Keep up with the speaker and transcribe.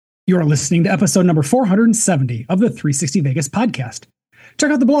You're listening to episode number 470 of the 360 Vegas podcast.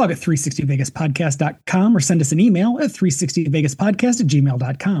 Check out the blog at 360vegaspodcast.com or send us an email at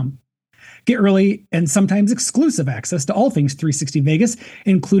 360vegaspodcast@gmail.com. Get early and sometimes exclusive access to all things 360 Vegas,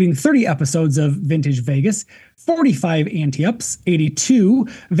 including 30 episodes of Vintage Vegas, 45 anti-ups, 82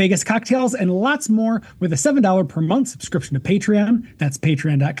 Vegas cocktails, and lots more with a $7 per month subscription to Patreon. That's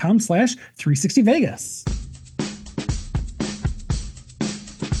patreon.com/360Vegas.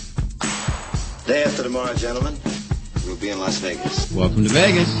 Day after tomorrow, gentlemen, we'll be in Las Vegas. Welcome to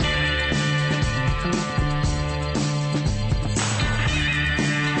Vegas.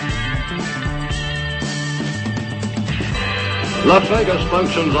 Las Vegas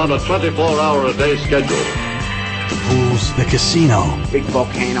functions on a 24-hour-a-day schedule. The pools, the casino. Big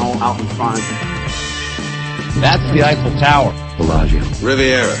volcano out in front. That's the Eiffel Tower. Bellagio.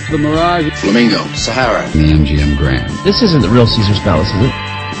 Riviera. The Mirage. Flamingo. Sahara. The MGM Grand. This isn't the real Caesar's Palace, is it?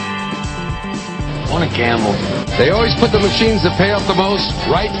 Want to gamble? They always put the machines that pay off the most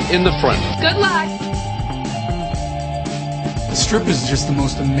right in the front. Good luck. The Strip is just the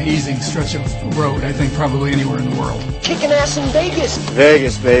most amazing stretch of road, I think, probably anywhere in the world. Kicking ass in Vegas.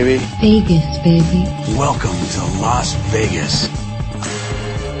 Vegas, baby. Vegas, baby. Welcome to Las Vegas.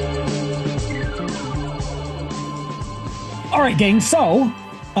 All right, gang. So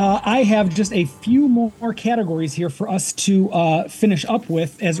I have just a few more categories here for us to finish up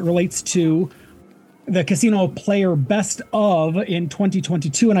with as it relates to the casino player best of in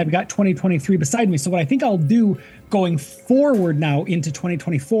 2022, and I've got 2023 beside me. So what I think I'll do going forward now into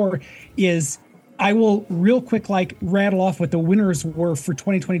 2024 is I will real quick rattle off what the winners were for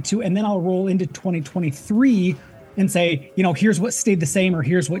 2022, and then I'll roll into 2023 and say, here's what stayed the same or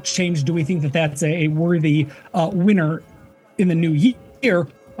here's what changed. Do we think that that's a worthy winner in the new year?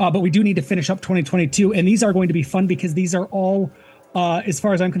 But we do need to finish up 2022, and these are going to be fun because these are all, as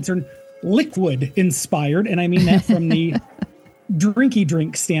far as I'm concerned, liquid inspired, and I mean that from the drinky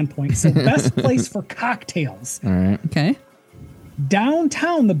drink standpoint. So best place for cocktails. All right. Okay.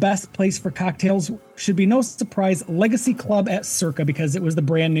 Downtown, the best place for cocktails should be no surprise, Legacy Club at Circa, because it was the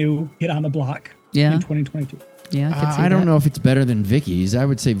brand new hit on the block in 2022. Yeah, I don't know if it's better than Vicky's. I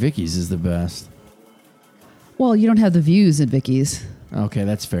would say Vicky's is the best. Well, you don't have the views at Vicky's. Okay,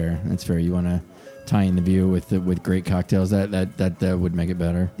 that's fair. That's fair. You want to tie in the view with great cocktails. That would make it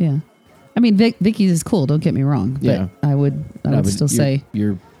better. Yeah. I mean, Vicky's is cool. Don't get me wrong. But Yeah. I would still say.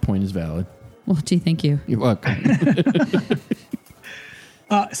 Your point is valid. Well, gee, thank you. You're welcome.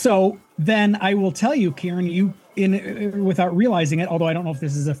 So then I will tell you, Karen, you without realizing it, although I don't know if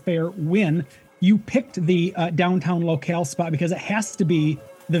this is a fair win, you picked the downtown locale spot because it has to be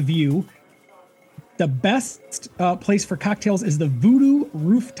the view. The best place for cocktails is the Voodoo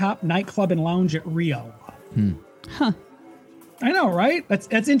Rooftop Nightclub and Lounge at Rio. Huh. I know, right?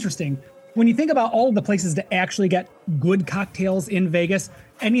 That's interesting. When you think about all the places to actually get good cocktails in Vegas,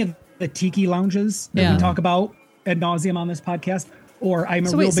 any of the tiki lounges that we talk about ad nauseum on this podcast, or I'm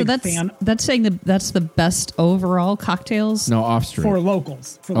a real big fan. That's saying that's the best overall cocktails? No, off street. For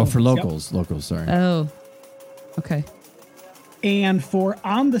locals. For Yep. locals. Locals, sorry. Oh, okay. And for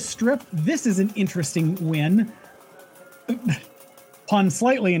on the Strip, this is an interesting win. Pun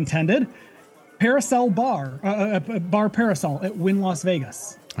slightly intended. Parasol Bar, Bar Parasol at Wynn Las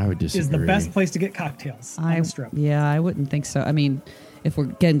Vegas. I would disagree. Is the best place to get cocktails on the Strip. Yeah, I wouldn't think so. I mean, if we're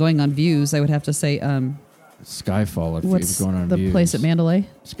going on views, I would have to say Skyfall. If what's you're going on the views. place at Mandalay?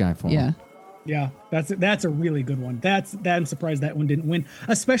 Skyfall. Yeah. Yeah, that's a really good one. I'm surprised that one didn't win,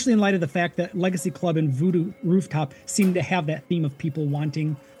 especially in light of the fact that Legacy Club and Voodoo Rooftop seem to have that theme of people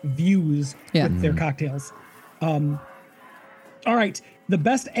wanting views with their cocktails. All right, the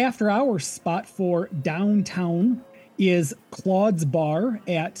best after-hours spot for downtown is Claude's Bar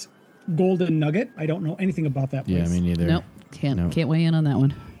at Golden Nugget. I don't know anything about that place. Yeah, me neither. Nope. Can't weigh in on that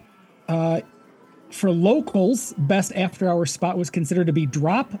one. For locals, best after-hours spot was considered to be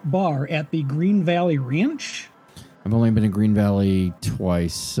Drop Bar at the Green Valley Ranch. I've only been to Green Valley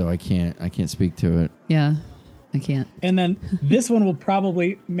twice, so I can't speak to it. Yeah, I can't. And then this one will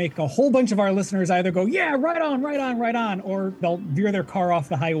probably make a whole bunch of our listeners either go, yeah, right on, or they'll veer their car off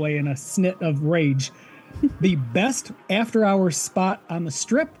the highway in a snit of rage. The best after-hours spot on the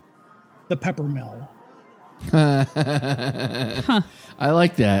Strip, the Pepper Mill. I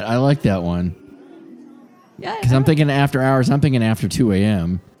like that. I like that one. Yeah, because I'm thinking after hours. I'm thinking after 2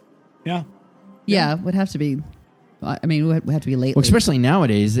 a.m. Yeah. Yeah, would have to be. I mean, it would have to be late. Well, especially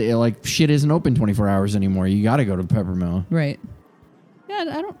nowadays, shit isn't open 24 hours anymore. You got to go to Peppermill. Right.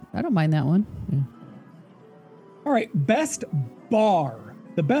 Yeah, I don't mind that one. Yeah. All right, best bar.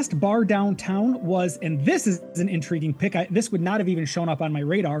 The best bar downtown was, and this is an intriguing pick. This would not have even shown up on my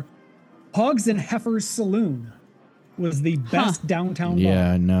radar. Hogs and Heifers Saloon was the best downtown bar.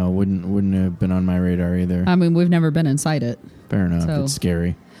 Yeah, no, wouldn't have been on my radar either. I mean, we've never been inside it. Fair enough. So- It's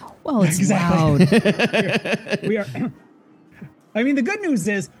scary. Well, it's Exactly. loud. We are. I mean, the good news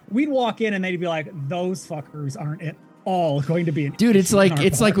is we'd walk in and they'd be like, "Those fuckers aren't at all going to be an Dude, it's issue in like our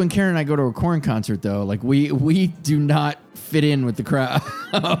bar." when Karen and I go to a Korn concert though. Like we do not fit in with the crowd.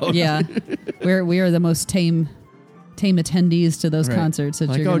 Yeah, we are the most tame attendees to those Right. concerts that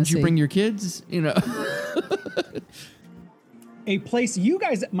Like, you're going to did you see. bring your kids? You know. A place you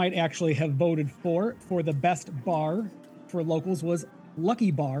guys might actually have voted for the best bar for locals was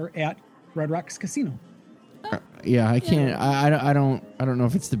Lucky Bar at Red Rocks Casino. Yeah, I can't. I don't know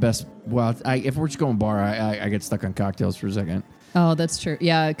if it's the best. Well, if we're just going bar, I get stuck on cocktails for a second. Oh, that's true.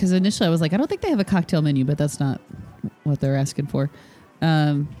 Yeah, because initially I was like, I don't think they have a cocktail menu, but that's not what they're asking for.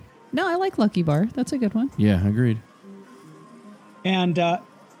 No, I like Lucky Bar. That's a good one. Yeah, agreed. And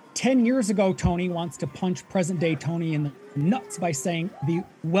 10 years ago, Tony wants to punch present-day Tony in the nuts by saying the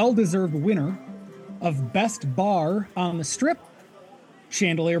well-deserved winner of best bar on the Strip,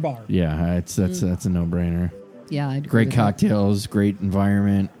 Chandelier Bar. Yeah, that's a no-brainer. Yeah, I'd agree Great with that. cocktails, great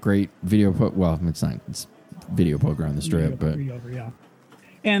environment, great video. Well, it's not. It's video poker on the Strip, but Yeah.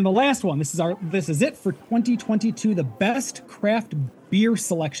 And the last one, this is it for 2022, the best craft beer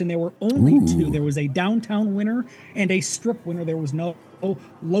selection. There were only two. There was a downtown winner and a Strip winner. There was no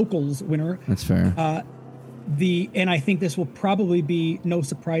locals winner. that's fair. And I think this will probably be no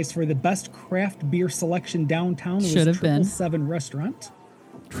surprise for the best craft beer selection downtown. Should have been. 777 Restaurant.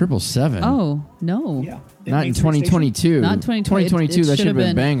 777. Oh, no. Yeah. Not in Main Street Station. 2022. Not 2020. 2022. It That should should have have been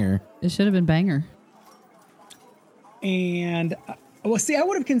been. banger. It should have been banger. And well, see, I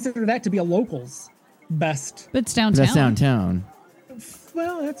would have considered that to be a locals best. But it's downtown. That's downtown.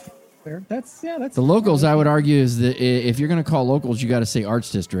 Well, that's fair. That's The locals, I would argue, is that if you're going to call locals, you got to say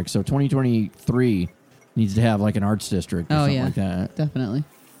arts district. So 2023 needs to have like an arts district or Oh, something yeah. like that. Definitely.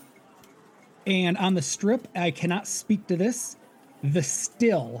 And on the Strip, I cannot speak to this. The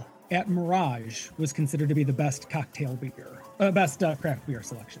Still at Mirage was considered to be the best cocktail beer, best craft beer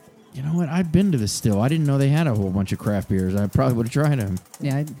selection. You know what? I've been to the Still. I didn't know they had a whole bunch of craft beers. I probably would have tried them.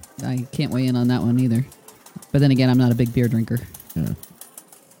 Yeah, I can't weigh in on that one either. But then again, I'm not a big beer drinker. Yeah. Oh.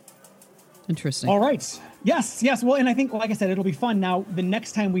 Interesting. All right. Yes. Well, and I think, like I said, it'll be fun. Now, the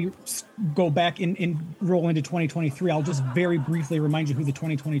next time we go back and roll into 2023, I'll just very briefly remind you who the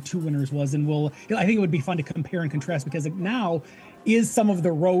 2022 winners was, and I think it would be fun to compare and contrast, because now is some of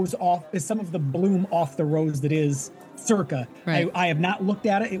the bloom off the rose that is Circa. Right. I have not looked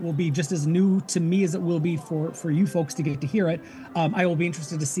at it. It will be just as new to me as it will be for you folks to get to hear it. I will be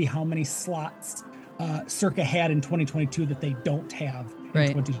interested to see how many slots Circa had in 2022 that they don't have in Right.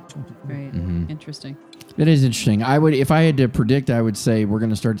 2023. Right. Interesting. It is interesting. I would, if I had to predict, I would say we're going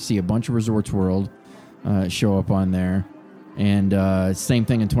to start to see a bunch of Resorts World show up on there, and same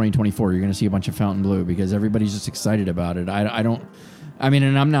thing in 2024. You're going to see a bunch of Fountain Blue because everybody's just excited about it. I mean,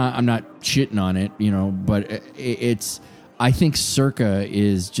 and I'm not shitting on it, you know, but it's. I think Circa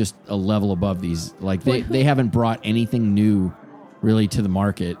is just a level above these. Like they haven't brought anything new really to the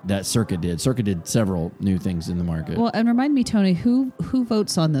market that Circa did. Circa did several new things in the market. Well, and remind me, Tony, who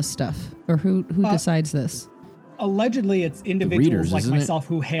votes on this stuff, or who decides this? Allegedly, it's individuals readers, like isn't it? myself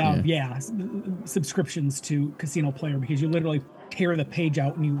who have subscriptions to Casino Player, because you literally tear the page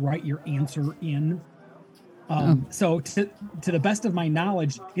out and you write your answer in. So to the best of my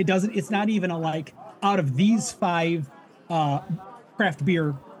knowledge, it's not even a like, out of these 5 craft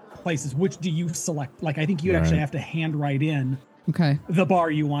beer places, which do you select? Like, I think you actually have to hand write in Okay. the bar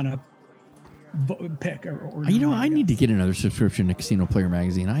you want to pick. Or You know, not, I need to get another subscription to Casino Player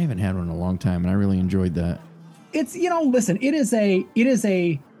magazine. I haven't had one in a long time, and I really enjoyed that. It's, listen, it's a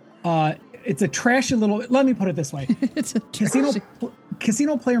trashy little, let me put it this way. It's a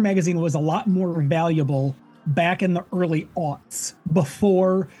Casino Player magazine was a lot more valuable back in the early aughts,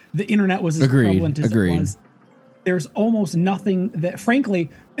 before the internet was as prevalent as it was. There's almost nothing that, frankly,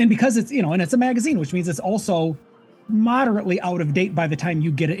 and because it's, and it's a magazine, which means it's also moderately out of date by the time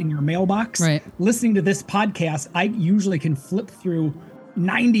you get it in your mailbox. Right. Listening to this podcast, I usually can flip through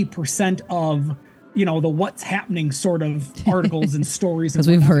 90% of, the what's happening sort of articles and stories. because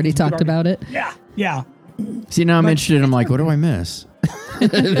we've already talked about it. Yeah. See, now I'm interested. I'm like, what do I miss?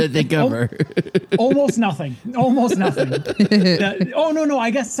 That they cover. Almost nothing. No. I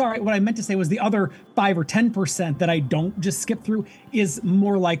guess, sorry. What I meant to say was the other 5 or 10% that I don't just skip through is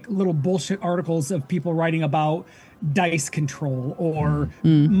more like little bullshit articles of people writing about dice control or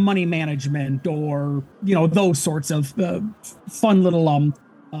money management, or, those sorts of fun little,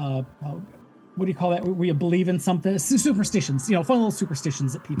 what what do you call that? Where you believe in something, superstitions, fun little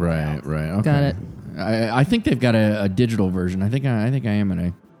superstitions that people have. Right. Okay. Got it. I think they've got a digital version. I think I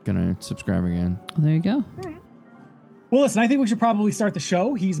am gonna subscribe again. Well, there you go. Well, listen, I think we should probably start the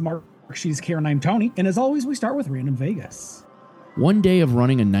show. He's Mark, she's Karen, I'm Tony. And as always, we start with Random Vegas. One day of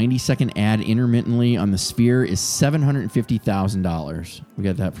running a 90-second ad intermittently on the Sphere is $750,000. We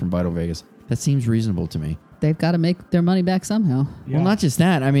got that from Vital Vegas. That seems reasonable to me. They've got to make their money back somehow. Yeah. Well, not just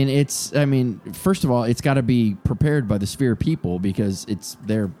that. First of all, it's got to be prepared by the Sphere people because it's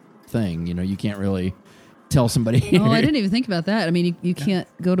their thing. You can't really tell somebody. Oh, I didn't even think about that. I mean, you can't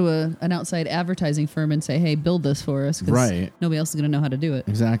go to an outside advertising firm and say, hey, build this for us. 'Cause right. Nobody else is going to know how to do it.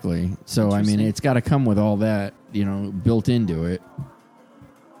 Exactly. So, it's got to come with all that, built into it.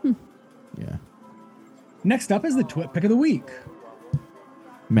 Yeah. Next up is the Twit Pick of the Week.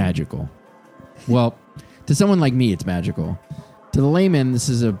 Magical. Well, to someone like me, it's magical. To the layman, this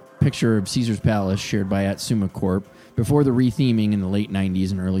is a picture of Caesar's Palace shared by Atsuma Corp. before the retheming in the late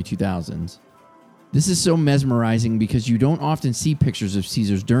 90s and early 2000s. This is so mesmerizing because you don't often see pictures of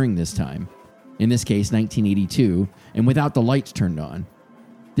Caesars during this time, in this case 1982, and without the lights turned on.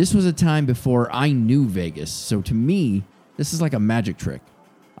 This was a time before I knew Vegas, so to me, this is like a magic trick.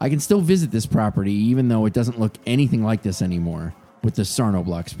 I can still visit this property even though it doesn't look anything like this anymore, with the Sarno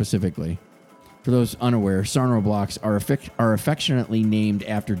block specifically. For those unaware, Sarno blocks are affectionately named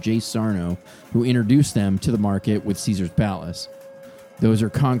after Jay Sarno, who introduced them to the market with Caesar's Palace. Those are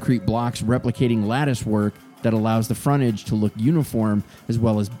concrete blocks replicating lattice work that allows the frontage to look uniform as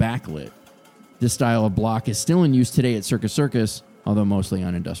well as backlit. This style of block is still in use today at Circus Circus, although mostly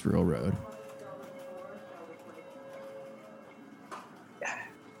on Industrial Road.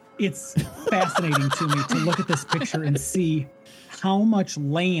 It's fascinating to me to look at this picture and see how much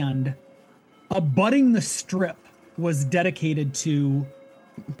land abutting the strip was dedicated to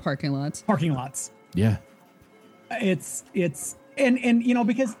parking lots. Yeah. It's and you know,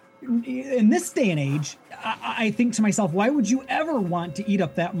 because in this day and age, I think to myself, why would you ever want to eat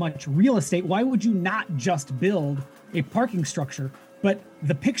up that much real estate? Why would you not just build a parking structure? But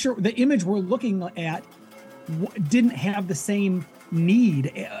the image we're looking at didn't have the same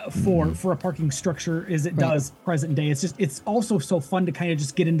need for a parking structure as it does present day. It's also so fun to kind of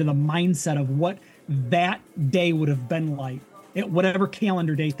just get into the mindset of what that day would have been like at whatever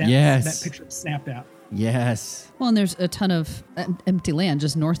calendar date that picture was snapped at. Yes. Well, and there's a ton of empty land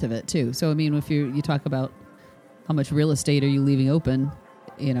just north of it too. So I mean, if you talk about how much real estate are you leaving open,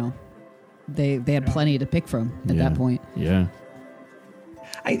 you know, they had plenty to pick from at that point. Yeah.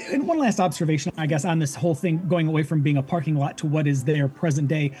 And one last observation, I guess, on this whole thing, going away from being a parking lot to what is there present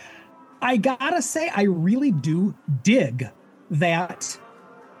day. I gotta say, I really do dig that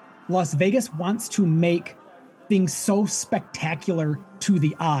Las Vegas wants to make things so spectacular to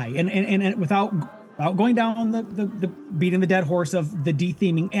the eye, and without going down the beating the dead horse of the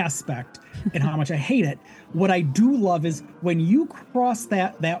de-theming aspect and how much I hate it. What I do love is when you cross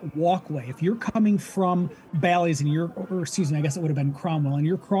that walkway, if you're coming from Bally's and I guess it would have been Cromwell, and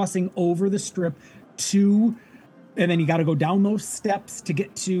you're crossing over the strip and then you got to go down those steps to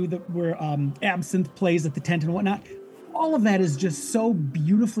get to where Absinthe plays at the tent and whatnot. All of that is just so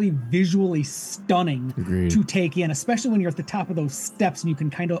beautifully visually stunning to take in, especially when you're at the top of those steps and you can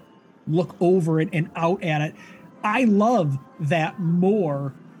kind of look over it and out at it. I love that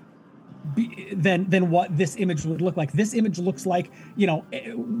more than what this image would look like. This image looks like, you know,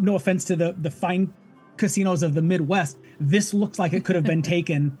 no offense to the fine casinos of the Midwest, this looks like it could have been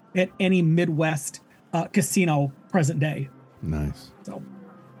taken at any Midwest casino present day. Nice. So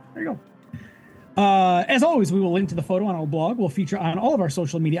there you go. As always, we will link to the photo on our blog. We'll feature on all of our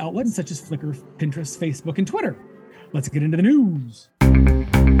social media outlets such as Flickr, Pinterest, Facebook, and Twitter. Let's get into the news.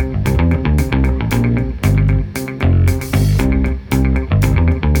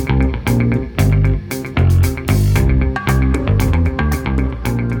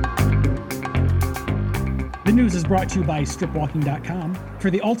 The news is brought to you by stripwalking.com.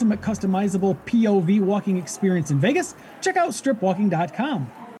 For the ultimate customizable POV walking experience in Vegas, check out stripwalking.com.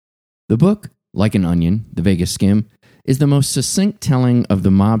 The book, Like an Onion, The Vegas Skim, is the most succinct telling of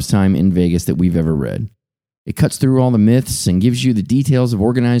the mob's time in Vegas that we've ever read. It cuts through all the myths and gives you the details of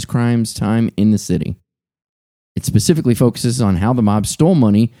organized crime's time in the city. It specifically focuses on how the mob stole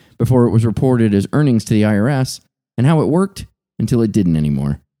money before it was reported as earnings to the IRS and how it worked until it didn't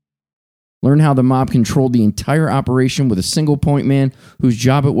anymore. Learn how the mob controlled the entire operation with a single point man whose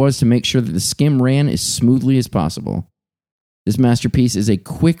job it was to make sure that the skim ran as smoothly as possible. This masterpiece is a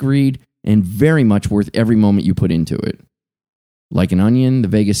quick read and very much worth every moment you put into it. Like an Onion, The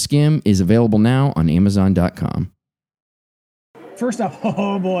Vegas Skim is available now on Amazon.com. First up,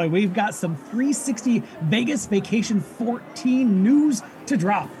 oh boy, we've got some 360 Vegas Vacation 14 news to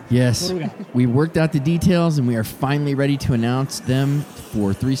drop. Yes. What do we got? We worked out the details, and we are finally ready to announce them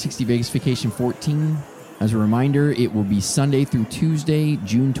for 360 Vegas Vacation 14. As a reminder, it will be Sunday through Tuesday,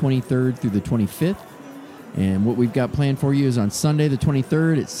 June 23rd through the 25th. And what we've got planned for you is on Sunday the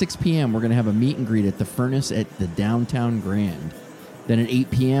 23rd at 6 p.m., we're going to have a meet and greet at the Furnace at the Downtown Grand. Then at 8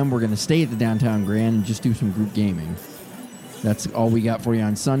 p.m., we're going to stay at the Downtown Grand and just do some group gaming. That's all we got for you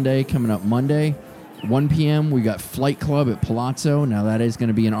on Sunday. Coming up Monday, 1 p.m., we got Flight Club at Palazzo. Now, that is going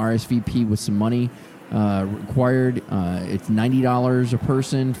to be an RSVP with some money required. It's $90 a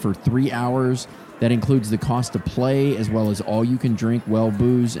person for 3 hours. That includes the cost to play as well as all-you-can-drink well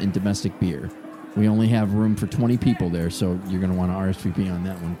booze and domestic beer. We only have room for 20 people there, so you're going to want to RSVP on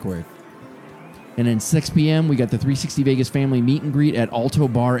that one quick. And then 6 p.m., we got the 360 Vegas family meet and greet at Alto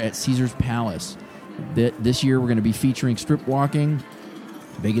Bar at Caesar's Palace. This year, we're going to be featuring Strip Walking,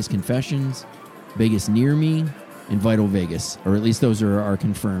 Vegas Confessions, Vegas Near Me, and Vital Vegas. Or at least those are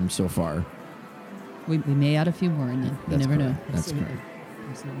confirmed so far. We may add a few more in there. You never know. That's correct.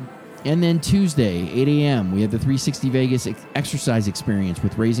 And then Tuesday, 8 a.m., we have the 360 Vegas exercise experience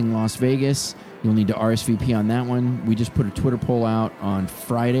with Raising Las Vegas. You'll need to RSVP on that one. We just put a Twitter poll out on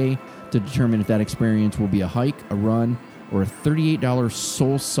Friday to determine if that experience will be a hike, a run, or a $38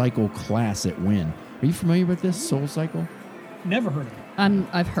 Soul Cycle class at Wynn. Are you familiar with this, Soul Cycle? Never heard of it.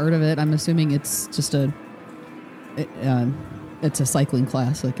 I've heard of it. I'm assuming it's just it's a cycling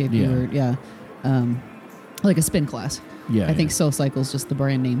class. Like if you were, like a spin class. Yeah. I think Soul Cycle is just the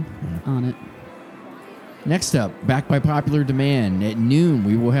brand name on it. Next up, back by popular demand, at noon,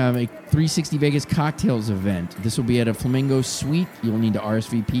 we will have a 360 Vegas cocktails event. This will be at a Flamingo Suite. You'll need to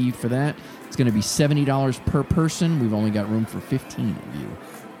RSVP for that. It's going to be $70 per person. We've only got room for 15 of you.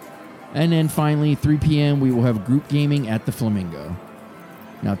 And then finally, 3 p.m., we will have group gaming at the Flamingo.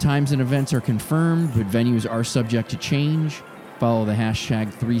 Now, times and events are confirmed, but venues are subject to change. Follow the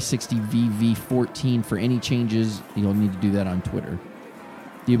hashtag 360VV14 for any changes. You'll need to do that on Twitter.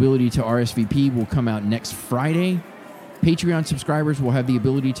 The ability to RSVP will come out next Friday. Patreon subscribers will have the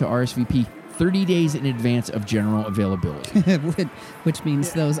ability to RSVP 30 days in advance of general availability. Which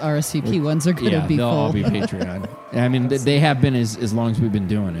means those RSVP ones are going to be they'll full. all be Patreon. I mean, they have been as long as we've been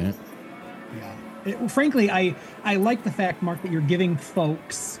doing it. Frankly, I like the fact, Mark, that you're giving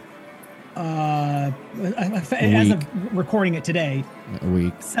folks, as of recording it today, a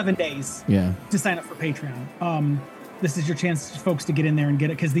week, 7 days to sign up for Patreon. This is your chance, folks, to get in there and get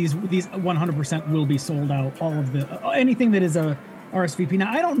it, because these 100% will be sold out. All of the anything that is a RSVP.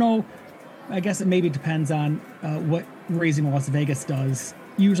 Now, I don't know. I guess it maybe depends on what Raising Las Vegas does.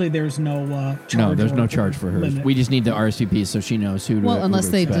 Usually, there's no charge. No, there's no charge for her. Limit. We just need the RSVP so she knows who to. Well, unless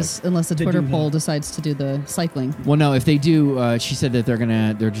who to expect. unless the Twitter poll decides to do the cycling. Well, no, if they do, she said that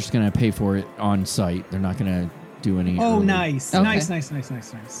they're just gonna pay for it on site. They're not gonna do any. Oh, early. nice, Okay. nice.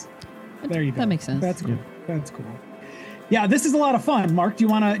 There you go. That makes sense. That's cool. That's cool. Yeah, this is a lot of fun. Mark, do you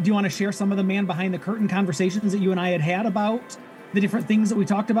wanna share some of the man behind the curtain conversations that you and I had about the different things that we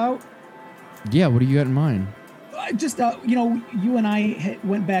talked about? Yeah, what do you got in mind? Just you and I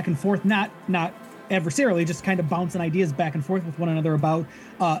went back and forth, not adversarially, just kind of bouncing ideas back and forth with one another about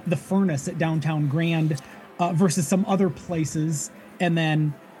the Furnace at Downtown Grand versus some other places, and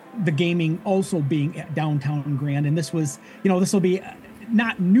then the gaming also being at Downtown Grand. And this was, this will be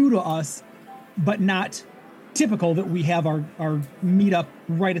not new to us, but not typical that we have our meetup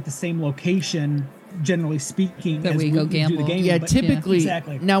right at the same location, generally speaking, that as we go gamble. Do the gaming. Yeah, But, typically.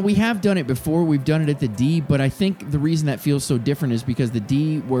 exactly. Now, we have done it before. We've done it at the D, but I think the reason that feels so different is because the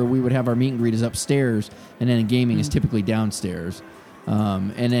D, where we would have our meet and greet, is upstairs, and then gaming is typically downstairs.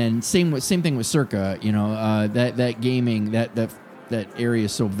 And then same thing with Circa. That gaming, that area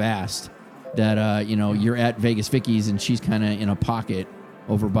is so vast that you're at Vegas Vicky's and she's kind of in a pocket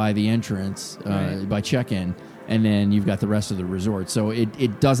over by the entrance by check-in. And then you've got the rest of the resort. So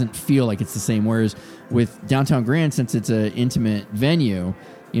it doesn't feel like it's the same. Whereas with Downtown Grand, since it's an intimate venue,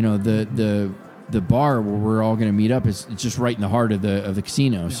 the bar where we're all going to meet up it's just right in the heart of the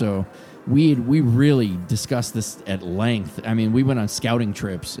casino. Yeah. So we really discussed this at length. I mean, we went on scouting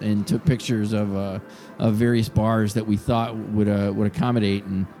trips and took pictures of various bars that we thought would accommodate.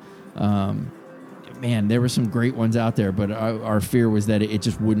 And man, there were some great ones out there, but our fear was that it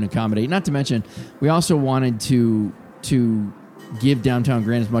just wouldn't accommodate. Not to mention, we also wanted to give Downtown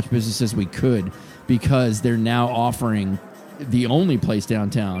Grand as much business as we could, because they're now offering, the only place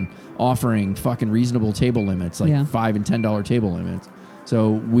downtown offering fucking reasonable table limits, like $5 and $10 table limits.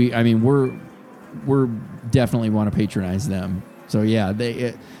 So we're definitely want to patronize them. So yeah,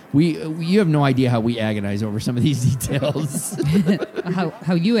 you have no idea how we agonize over some of these details.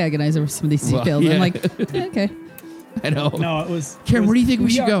 how you agonize over some of these details. yeah. I'm like, okay. I know. No, it was. Karen, where do you think we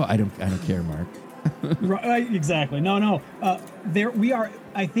should are- go? I don't care, Mark. Right, exactly. No. There we are.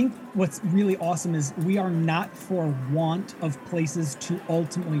 I think what's really awesome is we are not for want of places to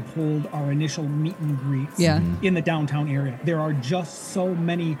ultimately hold our initial meet and greets. Yeah. In the downtown area, there are just so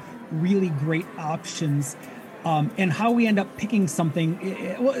many really great options. And how we end up picking something.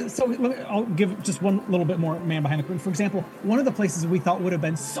 I'll give just one little bit more man behind the curtain. For example, one of the places we thought would have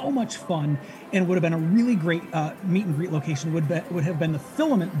been so much fun and would have been a really great meet and greet location would have been the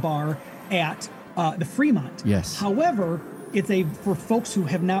Filament Bar at the Fremont. Yes. However, for folks who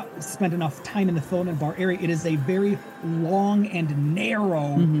have not spent enough time in the Filament Bar area, it is a very long and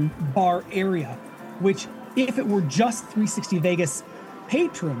narrow bar area, which if it were just 360 Vegas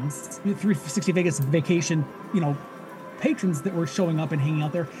patrons, 360 Vegas vacation, patrons that were showing up and hanging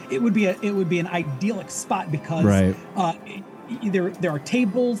out there, it would be an idyllic spot because Right. There are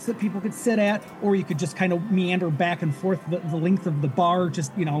tables that people could sit at, or you could just kind of meander back and forth the length of the bar,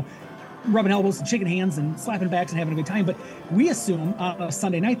 just rubbing elbows and shaking hands and slapping backs and having a good time. But we assume on a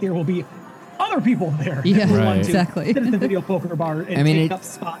Sunday night there will be other people there. Yeah, that will want right. to Exactly. sit at the video poker bar and take up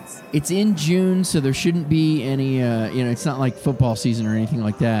spots. It's in June, so there shouldn't be any, it's not like football season or anything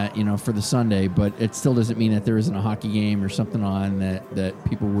like that, for the Sunday, but it still doesn't mean that there isn't a hockey game or something on that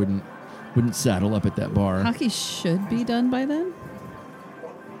people wouldn't saddle up at that bar. Hockey should be done by then.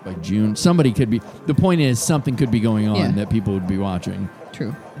 By June. Somebody could be, the point is something could be going on Yeah. that people would be watching.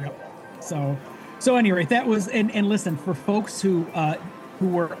 True. Yep. So anyway, that was, and listen, for folks who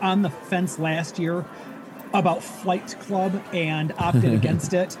were on the fence last year about Flight Club and opted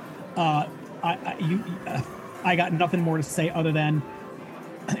against it, I got nothing more to say other than,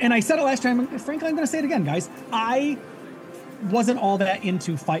 and I said it last time, frankly, I'm going to say it again, guys. I wasn't all that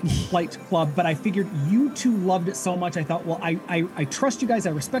into Flight Club, but I figured you two loved it so much. I thought, well, I trust you guys.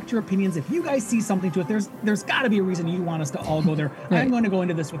 I respect your opinions. If you guys see something to it, there's got to be a reason you want us to all go there. Right. I'm going to go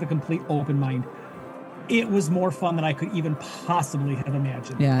into this with a complete open mind. It was more fun than I could even possibly have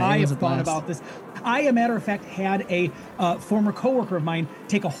imagined. Yeah, I it was have a thought blast. about this. I, a matter of fact, had a former coworker of mine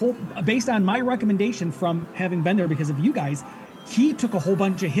take based on my recommendation from having been there because of you guys, he took a whole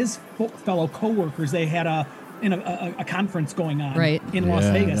bunch of his fellow coworkers. They had a conference going on in Las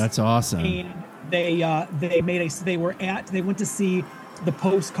Vegas. That's awesome. And they went to see the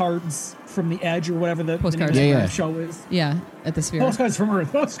Postcards from the Edge or whatever the Postcards. name of the Yeah. show is. Yeah, at the Sphere. Postcards from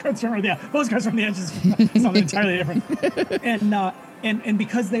Earth. Postcards from Earth. Yeah, Postcards from the Edge is something entirely different. And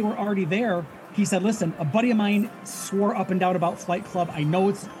because they were already there, he said, "Listen, a buddy of mine swore up and down about Flight Club. I know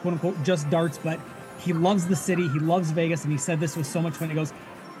it's quote unquote just darts, but he loves the city. He loves Vegas, and he said this was so much fun. He goes,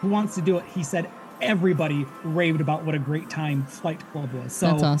 who wants to do it?" He said everybody raved about what a great time Flight Club was. So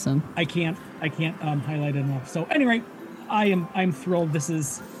That's awesome. I can't highlight it enough. So anyway, I'm thrilled. This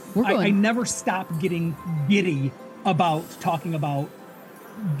is. We're going. I never stop getting giddy about talking about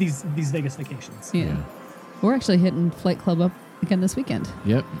these Vegas vacations. Yeah. We're actually hitting Flight Club up again this weekend.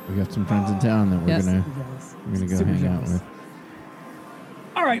 Yep, we got some friends in town that we're Yes. gonna go Super hang out jealous. with.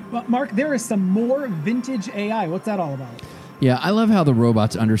 All right, but Mark, there is some more vintage AI. What's that all about? Yeah, I love how the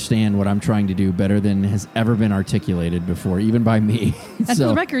robots understand what I'm trying to do better than has ever been articulated before, even by me. And for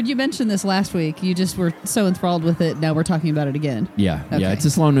the record, you mentioned this last week. You just were so enthralled with it. Now we're talking about it again. Yeah, Okay. it's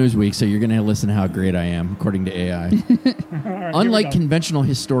a slow news week, so you're going to listen to how great I am, according to AI. All right, Unlike here we go. conventional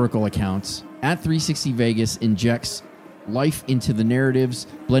historical accounts, At 360 Vegas injects life into the narratives,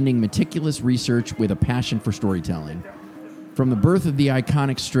 blending meticulous research with a passion for storytelling. From the birth of the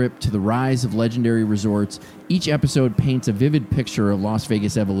iconic strip to the rise of legendary resorts, each episode paints a vivid picture of Las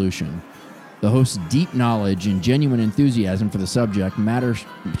Vegas evolution. The host's deep knowledge and genuine enthusiasm for the subject matter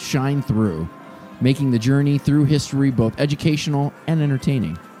shine through, making the journey through history both educational and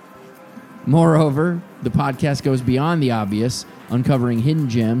entertaining. Moreover, the podcast goes beyond the obvious, uncovering hidden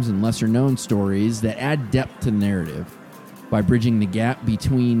gems and lesser-known stories that add depth to the narrative. By bridging the gap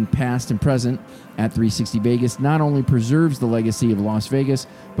between past and present, At 360 Vegas not only preserves the legacy of Las Vegas,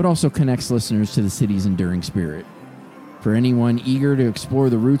 but also connects listeners to the city's enduring spirit. For anyone eager to explore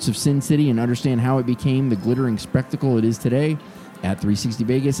the roots of Sin City and understand how it became the glittering spectacle it is today, At 360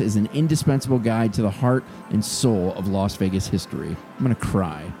 Vegas is an indispensable guide to the heart and soul of Las Vegas history. I'm going to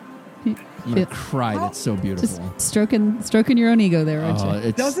cry. I'm going to cry. That's so beautiful. Just stroking your own ego there, aren't Oh, you?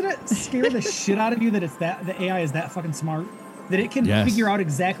 it's- Doesn't it scare the shit out of you that the AI is that fucking smart? That it can Yes. figure out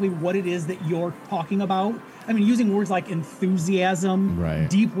exactly what it is that you're talking about? I mean, using words like enthusiasm, Right.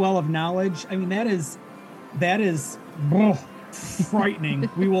 deep well of knowledge. I mean, that is frightening.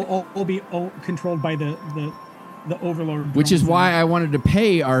 We will all be controlled by the the Overlord. Which is drones. why I wanted to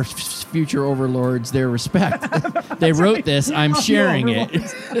pay our future overlords their respect. They wrote this. I'm sharing it.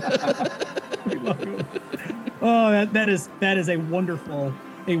 We love you. Oh, that is a wonderful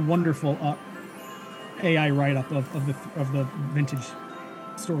AI write up of the vintage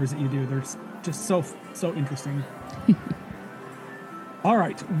stories that you do. They're just so interesting. All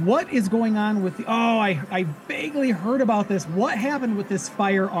right, what is going on with the? Oh, I vaguely heard about this. What happened with this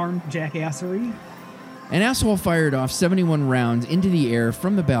firearm jackassery? An asshole fired off 71 rounds into the air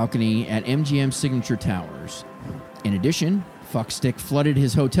from the balcony at MGM Signature Towers. In addition, Fuckstick flooded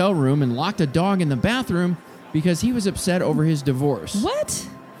his hotel room and locked a dog in the bathroom because he was upset over his divorce. What?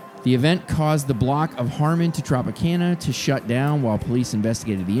 The event caused the block of Harmon to Tropicana to shut down while police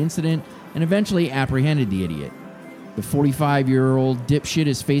investigated the incident and eventually apprehended the idiot. The 45-year-old dipshit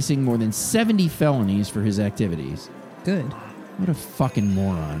is facing more than 70 felonies for his activities. Good. What a fucking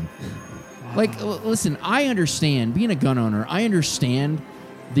moron. Like, listen, I understand, being a gun owner, I understand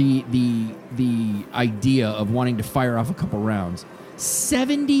the idea of wanting to fire off a couple rounds.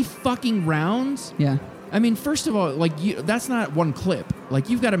 70 fucking rounds? Yeah. I mean, first of all, like, that's not one clip. Like,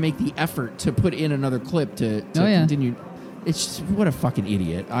 you've got to make the effort to put in another clip to continue. It's just, what a fucking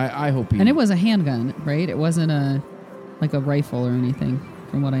idiot. I hope he... And it was a handgun, right? It wasn't a rifle or anything,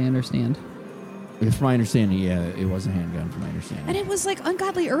 from what I understand. From my understanding, yeah, it was a handgun, from my understanding. And it was like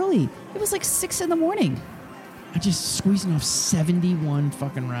ungodly early. It was like 6 a.m. I just squeezing off 71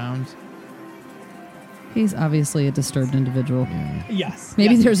 fucking rounds. He's obviously a disturbed individual. Yeah. Yes.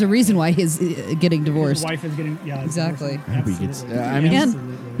 Maybe yes. there's a reason why he's getting divorced. His wife is getting Exactly. I hope he gets... Absolutely. I mean,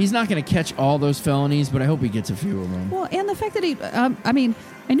 Absolutely. he's not going to catch all those felonies, but I hope he gets a few of them. Well, and the fact that he, I mean,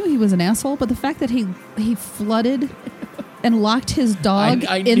 I knew he was an asshole, but the fact that he flooded and locked his dog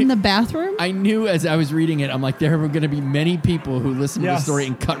in the bathroom. I knew as I was reading it, I'm like, there were going to be many people who listened to the story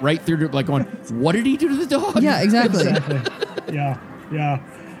and cut right through to it, like going, what did he do to the dog? Yeah, exactly. Yeah.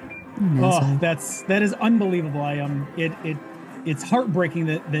 Oh, that is unbelievable. It's heartbreaking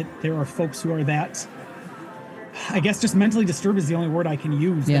that there are folks who are that, I guess, just mentally disturbed is the only word I can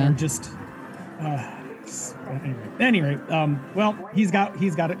use. Yeah. That are just anyway. Well, he's got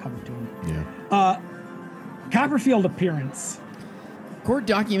it covered to him. Yeah. Copperfield appearance. Court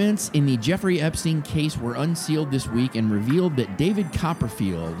documents in the Jeffrey Epstein case were unsealed this week and revealed that David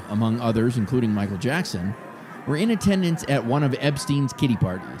Copperfield, among others, including Michael Jackson, were in attendance at one of Epstein's kiddie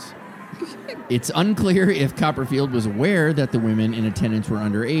parties. It's unclear if Copperfield was aware that the women in attendance were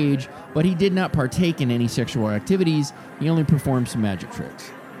underage, but he did not partake in any sexual activities. He only performed some magic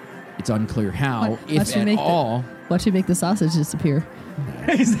tricks. It's unclear how, if at all. Watch you make the sausage disappear.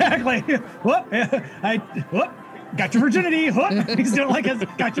 Exactly. Whoop! Got your virginity. Whoop! He's doing like it's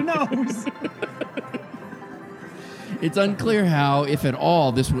got your nose. It's unclear how, if at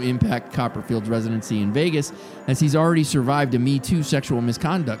all, this will impact Copperfield's residency in Vegas, as he's already survived a Me Too sexual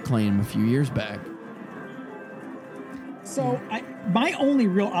misconduct claim a few years back. So, my only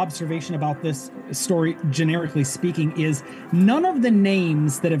real observation about this story, generically speaking, is none of the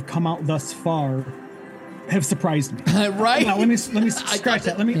names that have come out thus far have surprised me. Right? Now, let me scratch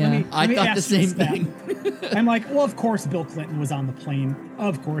that. Let me I thought ask the same this thing. I'm like, well, of course Bill Clinton was on the plane.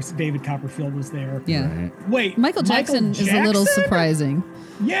 Of course David Copperfield was there. Yeah. Right. Wait, Michael Jackson is a little surprising.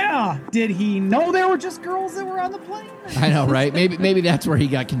 Yeah. Did he know there were just girls that were on the plane? I know, right? Maybe that's where he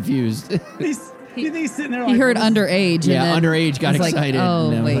got confused. He's sitting there. He like, heard underage. Yeah, and then underage got was like, excited.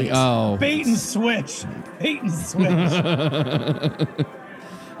 oh, and wait. was like, oh. Bait and switch.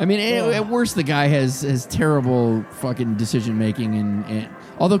 I mean, at worst, the guy has terrible fucking decision making, and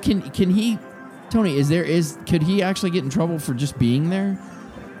although can he, Tony, could he actually get in trouble for just being there,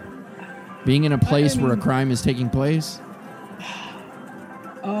 being in a place where a crime is taking place?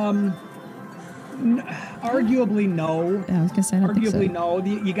 Arguably no. Yeah, I was gonna say, I don't think so. Arguably no.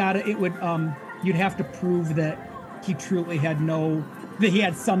 You got to. It would. You'd have to prove that he truly had that he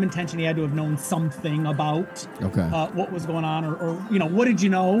had some intention. He had to have known something about what was going on, or what did you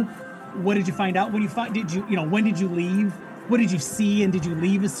know? What did you find out when you when did you leave? What did you see, and did you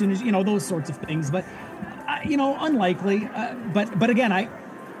leave as soon as those sorts of things? But unlikely. But again, I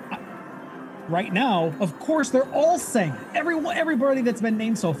right now, of course, they're all saying everybody that's been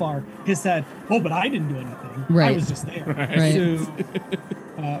named so far has said, "Oh, but I didn't do anything. Right. I was just there." Right. So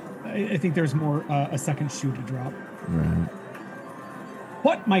I think there's more a second shoe to drop. Right.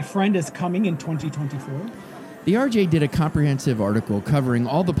 What, my friend, is coming in 2024? The RJ did a comprehensive article covering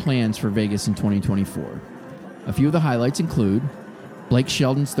all the plans for Vegas in 2024. A few of the highlights include Blake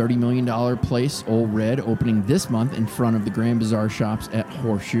Shelton's $30 million place, Old Red, opening this month in front of the Grand Bazaar shops at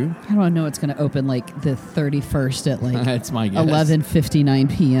Horseshoe. How do I know it's going to open like the 31st at like That's my guess.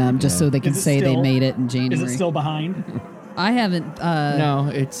 11:59 p.m. just so they can Is it say they still- made it in January? Is it still behind? I haven't. No,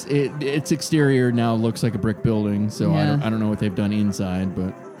 its exterior now looks like a brick building, so Yeah. I don't know what they've done inside,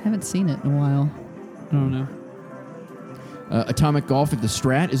 but Haven't seen it in a while. I don't know. Atomic Golf at the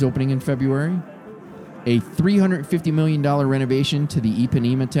Strat is opening in February. A $350 million renovation to the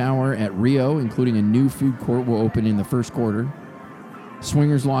Ipanema Tower at Rio, including a new food court, will open in the first quarter.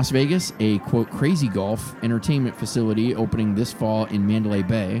 Swingers Las Vegas, a, quote, crazy golf entertainment facility opening this fall in Mandalay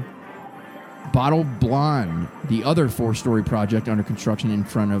Bay. Bottle Blonde, the other 4-story project under construction in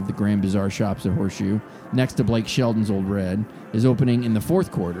front of the Grand Bazaar shops at Horseshoe, next to Blake Shelton's Old Red, is opening in the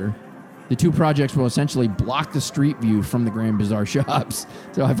fourth quarter. The two projects will essentially block the street view from the Grand Bazaar shops.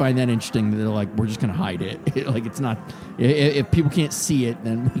 So I find that interesting that they're like, we're just going to hide it. Like, it's not, if people can't see it,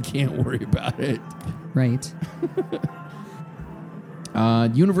 then we can't worry about it. Right.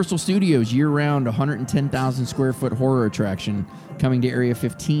 Universal Studios year-round 110,000 square foot horror attraction coming to Area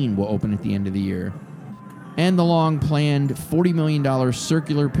 15 will open at the end of the year. And the long-planned $40 million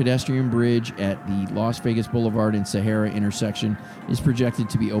circular pedestrian bridge at the Las Vegas Boulevard and Sahara intersection is projected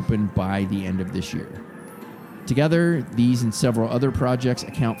to be open by the end of this year. Together, these and several other projects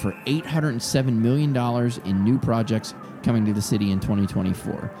account for $807 million in new projects coming to the city in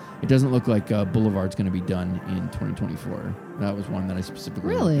 2024. It doesn't look like Boulevard's going to be done in 2024. That was one that I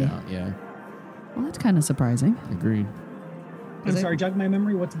specifically Really? looked at. Yeah, Well, that's kind of surprising. agreed. I'm sorry, jog my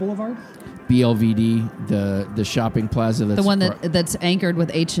memory. What's Boulevard? BLVD, the shopping plaza that's The one that's anchored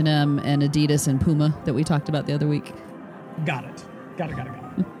with H&M and Adidas and Puma that we talked about the other week. Got it. Got it.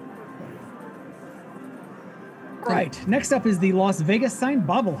 Right. Next up is the Las Vegas signed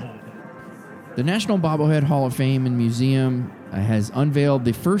bobblehead. The National Bobblehead Hall of Fame and Museum has unveiled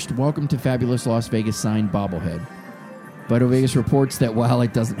the first Welcome to Fabulous Las Vegas signed bobblehead. Vital Vegas reports that while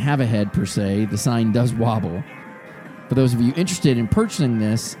it doesn't have a head per se, the sign does wobble. For those of you interested in purchasing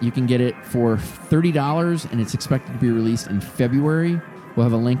this, you can get it for $30, and it's expected to be released in February. We'll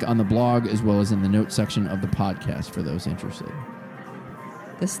have a link on the blog as well as in the notes section of the podcast for those interested.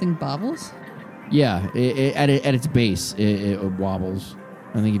 This thing bobbles? Yeah, at its base, it wobbles.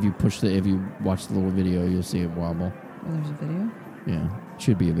 I think if you watch the little video, you'll see it wobble. Oh, there's a video? Yeah,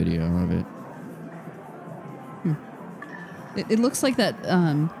 should be a video of it. It looks like that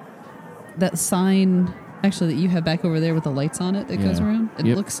that sign, actually, that you have back over there with the lights on it that goes Yeah. around. It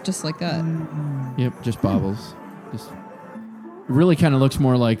Yep. looks just like that. Yep, just bobbles. Just it really kind of looks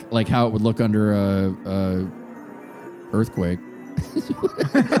more like how it would look under a earthquake.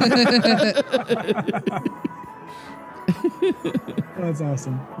 That's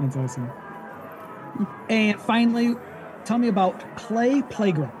awesome. And finally, tell me about Play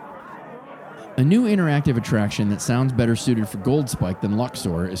Playground. A new interactive attraction that sounds better suited for Gold Spike than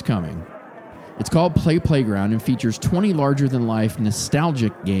Luxor is coming. It's called Play Playground and features 20 larger-than-life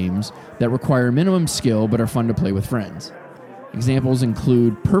nostalgic games that require minimum skill but are fun to play with friends. Examples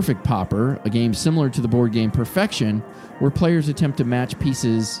include Perfect Popper, a game similar to the board game Perfection, where players attempt to match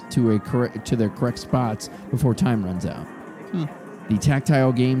pieces to their correct spots before time runs out. The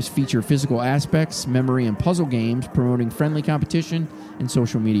tactile games feature physical aspects, memory, and puzzle games promoting friendly competition and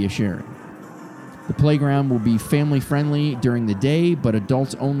social media sharing. The playground will be family-friendly during the day, but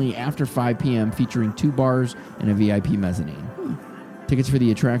adults only after 5 p.m., featuring 2 bars and a VIP mezzanine. Tickets for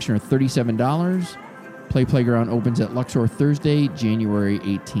the attraction are $37. Play Playground opens at Luxor Thursday, January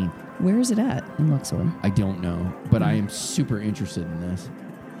 18th. Where is it at in Luxor? I don't know, but I am super interested in this.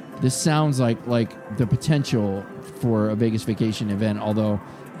 This sounds like the potential for a Vegas Vacation event, although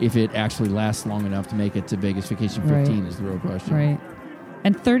if it actually lasts long enough to make it to Vegas Vacation 15 is the real question. Right.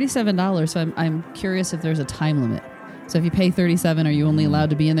 And $37, so I'm curious if there's a time limit. So if you pay $37, are you only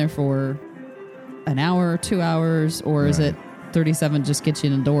allowed to be in there for an hour, 2 hours, or is it $37 just gets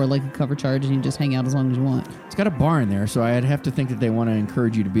you in the door like a cover charge and you just hang out as long as you want? It's got a bar in there, so I'd have to think that they want to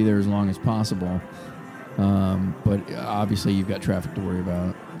encourage you to be there as long as possible. But obviously you've got traffic to worry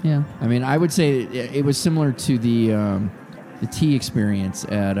about. Yeah. I mean, I would say it was similar to the tea experience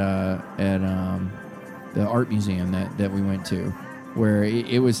at the art museum that we went to, where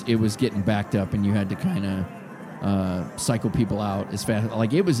it was getting backed up and you had to kind of cycle people out as fast.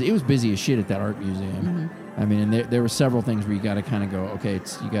 Like it was busy as shit at that art museum. Mm-hmm. I mean, and there were several things where you got to kind of go, okay,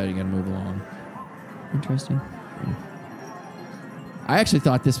 you got to move along. Interesting. I actually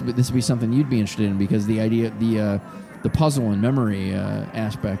thought this would be something you'd be interested in because the idea, the puzzle and memory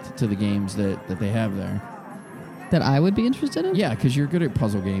aspect to the games that they have there. That I would be interested in? Yeah, because you're good at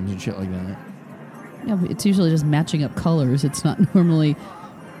puzzle games and shit like that. Yeah, but it's usually just matching up colors. It's not normally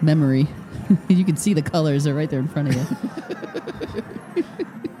memory. You can see the colors; they're right there in front of you.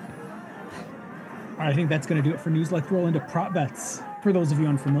 I think that's going to do it for news. Let's roll into prop bets. For those of you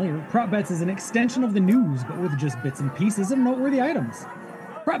unfamiliar, prop bets is an extension of the news, but with just bits and pieces of noteworthy items.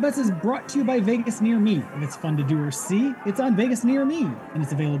 Prop bets is brought to you by Vegas Near Me. If it's fun to do or see, it's on Vegas Near Me, and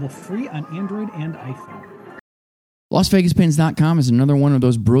it's available free on Android and iPhone. LasVegasPins.com is another one of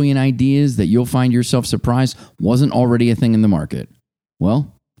those brilliant ideas that you'll find yourself surprised wasn't already a thing in the market.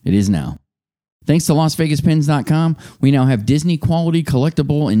 Well, it is now. Thanks to LasVegasPins.com, we now have Disney-quality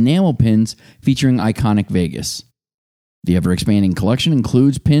collectible enamel pins featuring iconic Vegas. The ever-expanding collection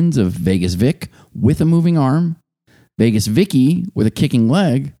includes pins of Vegas Vic with a moving arm, Vegas Vicky with a kicking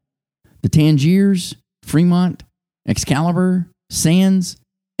leg, the Tangiers, Fremont, Excalibur, Sands,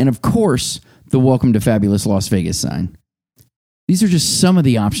 and of course, the Welcome to Fabulous Las Vegas sign. These are just some of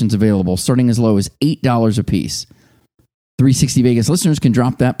the options available, starting as low as $8 a piece. 360 Vegas listeners can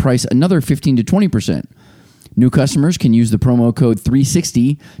drop that price another 15 to 20%. New customers can use the promo code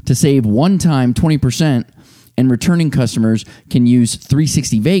 360 to save one-time 20%, and returning customers can use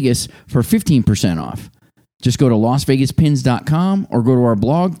 360 Vegas for 15% off. Just go to LasVegasPins.com or go to our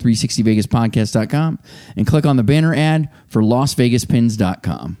blog, 360VegasPodcast.com, and click on the banner ad for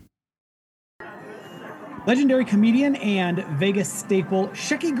LasVegasPins.com. Legendary comedian and Vegas staple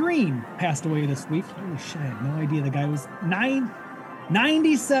Shecky Green passed away this week. Holy shit, I had no idea the guy was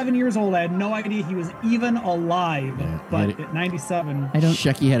 97 years old. I had no idea he was even alive. Yeah, but at 97...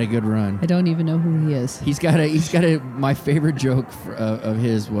 Shecky had a good run. I don't even know who he is. He's got a. My favorite joke of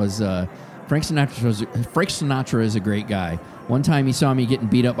his was Frank Sinatra is a great guy. One time he saw me getting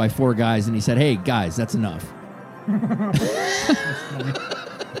beat up by 4 guys, and he said, "Hey guys, that's enough."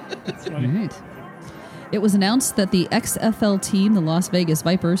 That's funny. All right. It was announced that the XFL team, the Las Vegas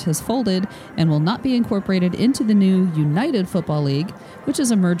Vipers, has folded and will not be incorporated into the new United Football League, which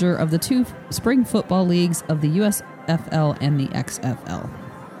is a merger of the 2 spring football leagues of the USFL and the XFL.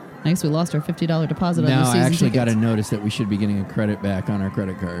 I guess we lost our $50 deposit on Now those season I actually got tickets. a notice that we should be getting a credit back on our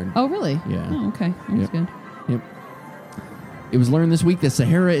credit card. Oh, really? Yeah. Oh, okay. That's good. Yep. It was learned this week that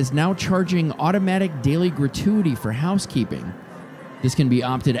Sahara is now charging automatic daily gratuity for housekeeping. This can be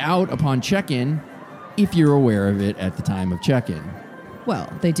opted out upon check-in if you're aware of it at the time of check-in. Well,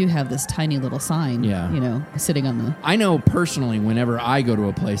 they do have this tiny little sign, sitting on the... I know personally, whenever I go to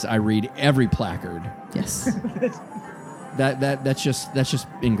a place, I read every placard. Yes. That's just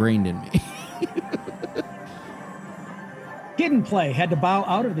ingrained in me. Kid and Play had to bow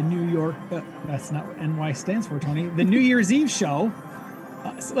out of the New York... that's not what NY stands for, Tony. The New Year's Eve show.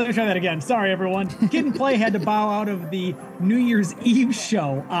 So let me try that again. Sorry, everyone. Kid and Play had to bow out of the New Year's Eve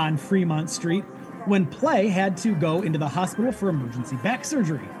show on Fremont Street when Play had to go into the hospital for emergency back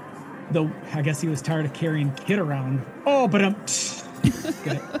surgery. Though I guess he was tired of carrying Kid around. Oh, but it was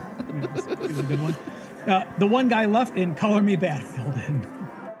a good one. The one guy left in Color Me Bad filled in.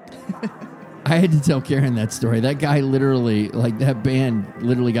 I had to tell Karen that story. That guy literally, that band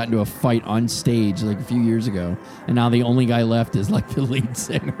literally got into a fight on stage a few years ago, and now the only guy left is the lead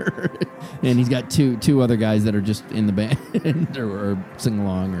singer, and he's got two other guys that are just in the band or sing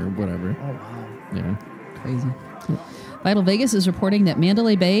along or whatever. Oh wow. Yeah. Crazy. Vital Vegas is reporting that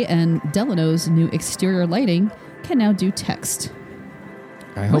Mandalay Bay and Delano's new exterior lighting can now do text.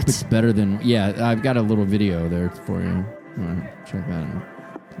 I hope it's better than... Yeah, I've got a little video there for you. All right, check that out.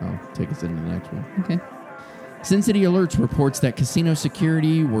 I'll take us into the next one. Okay. Sin City Alerts reports that casino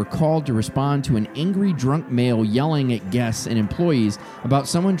security were called to respond to an angry drunk male yelling at guests and employees about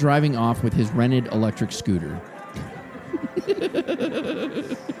someone driving off with his rented electric scooter.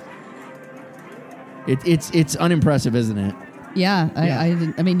 It's unimpressive, isn't it? Yeah,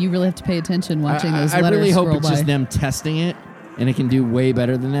 I mean, you really have to pay attention watching those letters. I really hope scroll it's by. just them testing it, and it can do way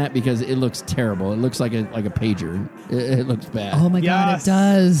better than that because it looks terrible. It looks like a pager. It looks bad. Oh my God, it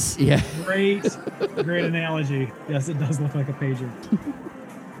does. Yeah. Great analogy. Yes, it does look like a pager.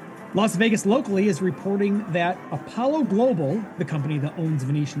 Las Vegas locally is reporting that Apollo Global, the company that owns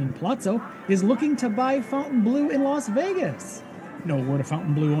Venetian and Palazzo, is looking to buy Fontainebleau in Las Vegas. No word if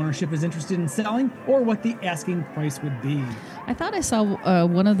Fontainebleau ownership is interested in selling or what the asking price would be. I thought I saw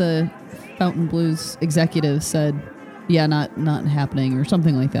one of the Fontainebleau's executives said, "Yeah, not happening" or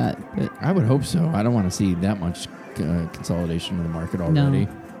something like that. But I would hope so. I don't want to see that much consolidation in the market already.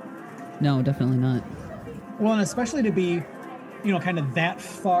 No, definitely not. Well, and especially to be, kind of that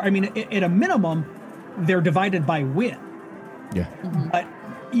far. I mean, at a minimum, they're divided by win. Yeah. Mm-hmm. But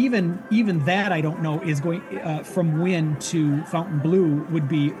even that, I don't know, is going from Wynn to Fontainebleau would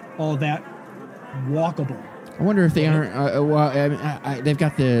be all that walkable. I wonder if they aren't. They've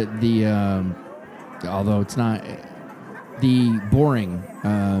got the although it's not the boring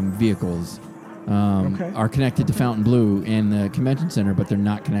vehicles are connected to Fontainebleau and the convention center, but they're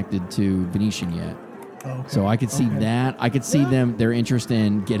not connected to Venetian yet. Okay. So I could see that. I could see their interest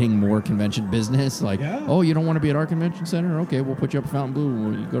in getting more convention business. Like, oh, you don't want to be at our convention center? Okay, we'll put you up at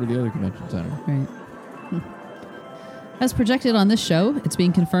Fontainebleau. You go to the other convention center. Right. As projected on this show, it's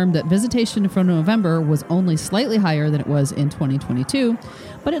being confirmed that visitation from November was only slightly higher than it was in 2022,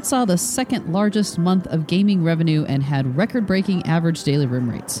 but it saw the second largest month of gaming revenue and had record-breaking average daily room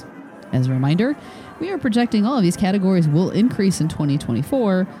rates. As a reminder, we are projecting all of these categories will increase in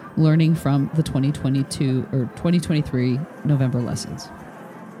 2024, learning from the 2022 or 2023 November lessons.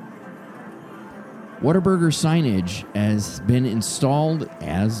 Whataburger signage has been installed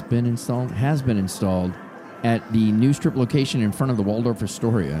at the new strip location in front of the Waldorf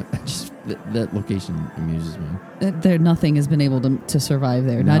Astoria. Just that location amuses me. Nothing has been able to survive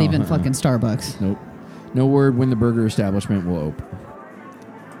there. Not even fucking Starbucks. Nope. No word when the burger establishment will open.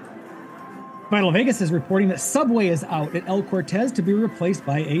 Vital Vegas is reporting that Subway is out at El Cortez to be replaced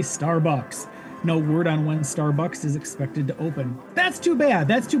by a Starbucks. No word on when Starbucks is expected to open. That's too bad.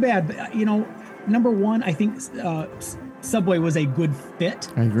 But, number one, I think Subway was a good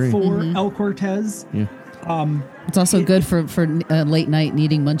fit for El Cortez. Yeah. It's also good for late night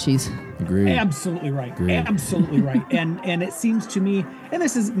needing munchies. Agreed. Absolutely right. Absolutely right. And it seems to me, and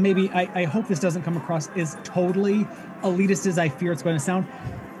this is maybe, I hope this doesn't come across as totally elitist as I fear it's going to sound,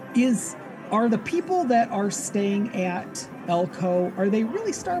 are the people that are staying at Elko, are they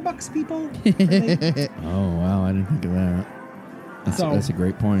really Starbucks people? Oh, wow. I didn't think of that. That's a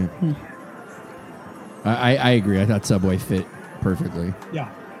great point. I agree. I thought Subway fit perfectly. Yeah.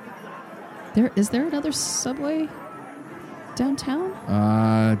 Is there another Subway downtown?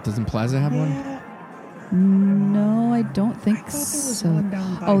 Doesn't Plaza have one? No, I don't think so.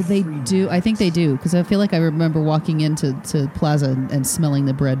 They do. I think they do, because I feel like I remember walking into Plaza and smelling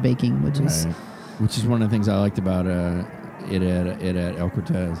the bread baking, which is one of the things I liked about it at El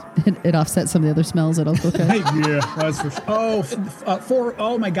Cortez. It offset some of the other smells at El Cortez. Yeah, that's for sure.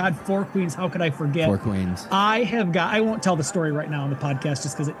 Oh my God, Four Queens. How could I forget? Four Queens. I won't tell the story right now on the podcast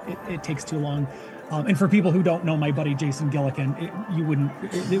just because it takes too long. And for people who don't know my buddy Jason Gillikin,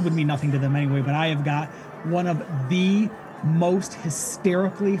 it would mean nothing to them anyway, but I have got one of the most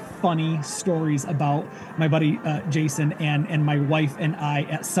hysterically funny stories about my buddy Jason and my wife and I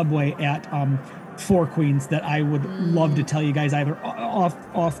at Subway at Four Queens that I would love to tell you guys either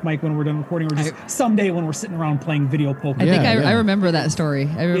off mic when we're done recording or just someday when we're sitting around playing video poker. I remember that story.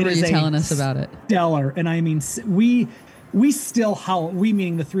 I remember you telling us about it. Stellar. And I mean, we still howl, we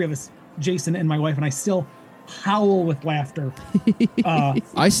meaning the three of us, Jason and my wife, and I still howl with laughter.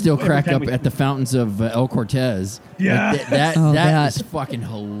 I still crack up at the fountains of El Cortez. Yeah. Like that is fucking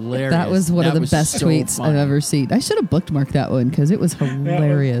hilarious. That was one of the best tweets I've ever seen. I should have bookmarked that one because it was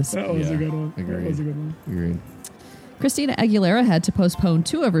hilarious. That was a good one. Agreed. That was a good one. Agreed. Christina Aguilera had to postpone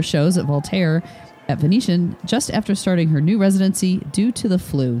 2 of her shows at Voltaire at Venetian just after starting her new residency due to the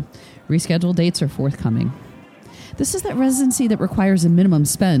flu. Rescheduled dates are forthcoming. This is that residency that requires a minimum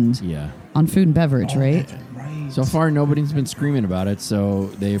spend on food and beverage, right? Right. So far, nobody's been screaming about it, so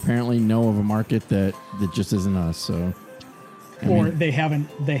they apparently know of a market that just isn't us. So, they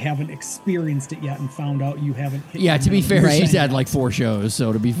haven't experienced it yet and found out you haven't. Yeah, to be fair, she's had like 4 shows.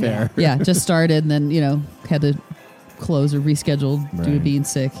 So to be fair, just started and then had to close or reschedule due to being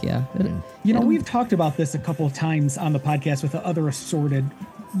sick. Yeah. We've talked about this a couple of times on the podcast with the other assorted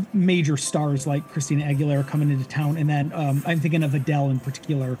major stars like Christina Aguilera coming into town, and then I'm thinking of Adele in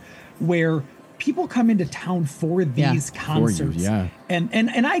particular, where people come into town for these concerts.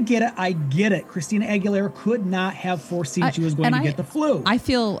 And I get it. Christina Aguilera could not have foreseen she was going to get the flu. I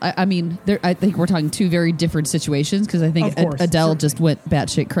feel, I think we're talking 2 very different situations, because I think Adele just went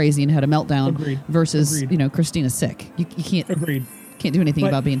batshit crazy and had a meltdown versus Christina's sick. You can't do anything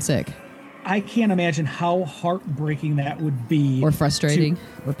about being sick. I can't imagine how heartbreaking that would be. Or frustrating.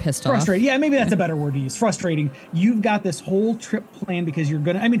 Or pissed off. Frustrating. Yeah, maybe that's a better word to use. Frustrating. You've got this whole trip planned because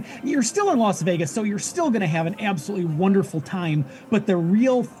you're still in Las Vegas, so you're still going to have an absolutely wonderful time. But the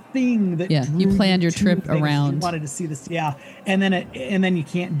real thing that you planned your trip around. You wanted to see this. Yeah. And then you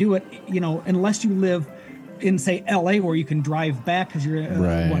can't do it, unless you live in, say, LA, where you can drive back because you're,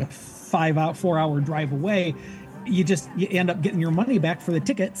 a 4 hour drive away. You end up getting your money back for the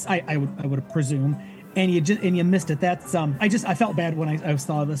tickets. I would presume, and you missed it. That's I felt bad when I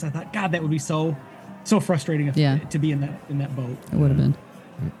saw this. I thought, God, that would be so frustrating to be in that boat. It would have been.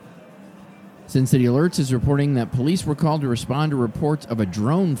 Sin City Alerts is reporting that police were called to respond to reports of a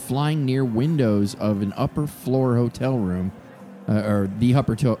drone flying near windows of an upper floor hotel room or the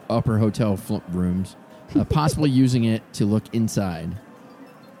upper hotel rooms, possibly using it to look inside.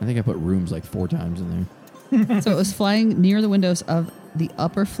 I think I put rooms like 4 times in there. So it was flying near the windows of the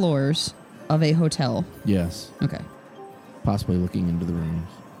upper floors of a hotel. Yes. Okay. Possibly looking into the rooms.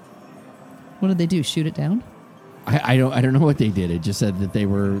 What did they do? Shoot it down? I don't know what they did. It just said that they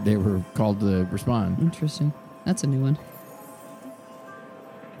were called to respond. Interesting. That's a new one.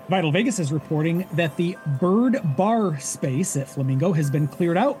 Vital Vegas is reporting that the Bird Bar space at Flamingo has been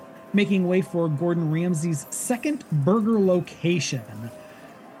cleared out, making way for Gordon Ramsay's second burger location.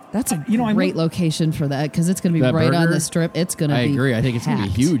 That's a great location for that because it's going to be That right on burger? the strip. It's going to be I agree. I think it's going to be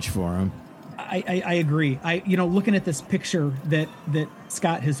packed. huge for them. I agree. Looking at this picture that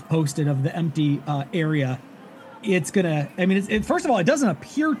Scott has posted of the empty area, it's gonna. I mean, first of all, it doesn't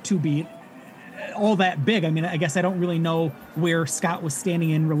appear to be all that big. I mean, I guess I don't really know where Scott was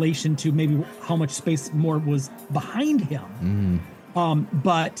standing in relation to maybe how much space more was behind him.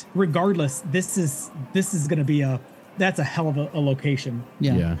 But regardless, this is going to be that's a hell of a location.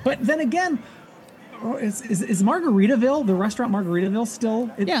 Yeah. But then again, is Margaritaville, the restaurant Margaritaville, still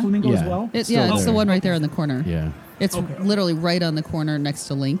at Flamingo as well? It's Still the there. one right there in the corner. Yeah. It's literally right on the corner next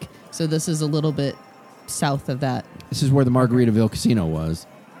to Link. So this is a little bit south of that. This is where the Margaritaville Casino was.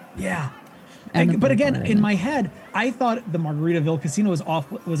 Yeah. And But the again, bar, in my head, I thought the Margaritaville Casino was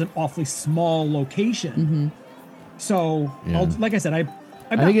an awfully small location. So, Yeah. like I said, I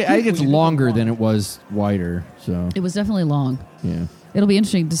think it's longer than it was wider. So It was definitely long. yeah. It'll be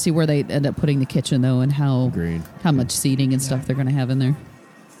interesting to see where they end up putting the kitchen, though, and how Agreed. much seating and stuff they're going to have in there.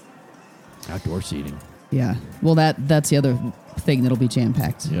 Outdoor seating. Yeah. Well, that's the other thing that'll be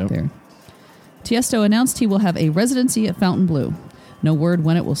jam-packed Yep. there. Tiesto announced he will have a residency at Fontainebleau. No word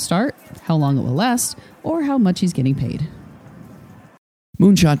when it will start, how long it will last, or how much he's getting paid.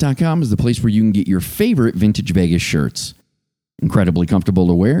 Moonshot.com is the place where you can get your favorite vintage Vegas shirts. Incredibly comfortable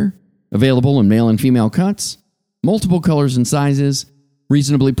to wear, available in male and female cuts, multiple colors and sizes,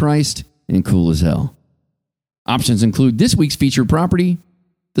 reasonably priced, and cool as hell. Options include this week's featured property,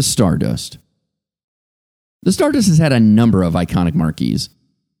 the Stardust. The Stardust has had a number of iconic marquees.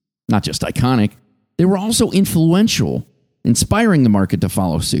 Not just iconic, they were also influential, inspiring the market to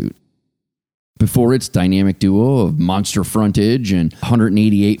follow suit. Before its dynamic duo of monster frontage and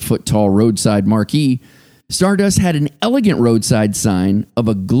 188-foot tall roadside marquee, Stardust had an elegant roadside sign of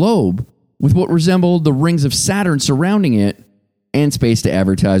a globe with what resembled the rings of Saturn surrounding it and space to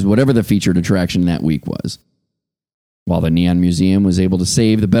advertise whatever the featured attraction that week was. While the Neon Museum was able to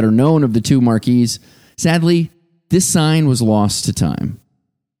save the better known of the two marquees, sadly, this sign was lost to time.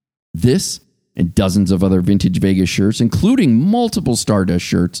 This and dozens of other vintage Vegas shirts, including multiple Stardust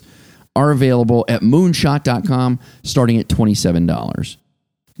shirts, are available at moonshot.com starting at $27.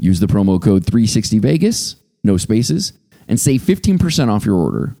 Use the promo code 360Vegas, no spaces, and save 15% off your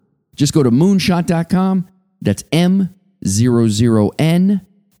order. Just go to moonshot.com, that's MOONSHOT,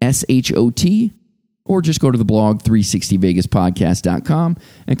 or just go to the blog 360vegaspodcast.com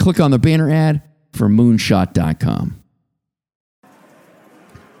and click on the banner ad for moonshot.com.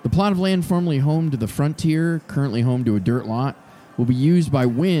 The plot of land formerly home to the Frontier, currently home to a dirt lot, will be used by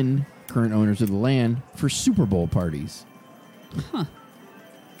Wynn, current owners of the land, for Super Bowl parties. Huh.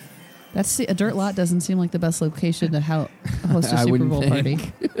 A dirt lot doesn't seem like the best location to host a Super Bowl party.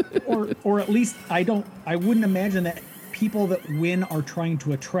 or at least I wouldn't imagine that people that Wynn are trying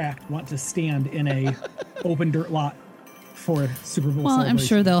to attract want to stand in a open dirt lot for a Super Bowl Well, celebration. I'm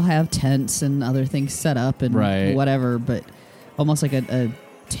sure they'll have tents and other things set up and whatever, but almost like a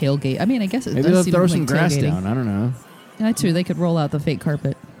tailgate. I mean, I guess it Maybe does they'll seem throw like some grass tailgating. down. I don't know. Yeah, true. They could roll out the fake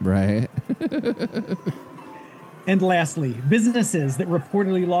carpet. Right. And lastly, businesses that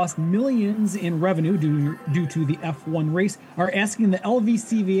reportedly lost millions in revenue due to the F1 race are asking the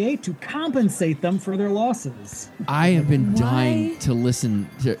LVCVA to compensate them for their losses. I have been dying to listen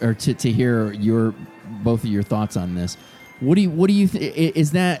to hear both of your thoughts on this. What do you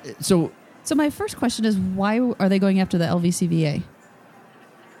is that so? So my first question is, why are they going after the LVCVA?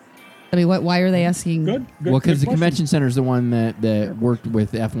 I mean, why are they asking? Good. Well, because the question. convention center is the one that worked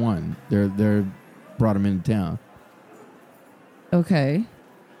with F1. They're brought them into town. Okay.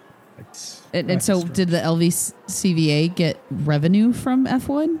 And so did the LVCVA get revenue from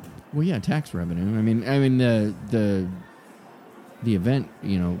F1? Well, yeah, tax revenue. I mean the event,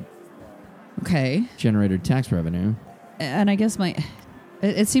 Okay. generated tax revenue. And I guess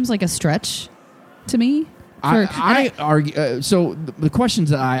it seems like a stretch to me. I argue. So the questions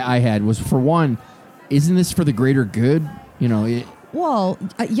that I had was, for one, isn't this for the greater good? Well,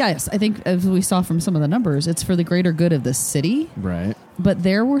 yes, I think as we saw from some of the numbers, it's for the greater good of the city. Right. But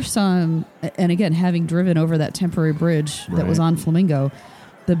there were some, and again, having driven over that temporary bridge that was on Flamingo,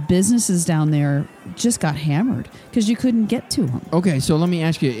 the businesses down there just got hammered because you couldn't get to them. Okay, so let me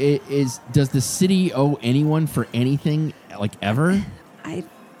ask you: does the city owe anyone for anything, like ever?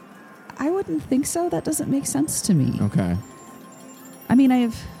 I wouldn't think so. That doesn't make sense to me. Okay. I mean,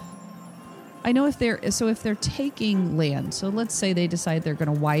 I know if they're taking land, so let's say they decide they're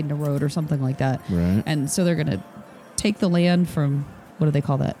going to widen a road or something like that, Right. and so they're going to take the land from, what do they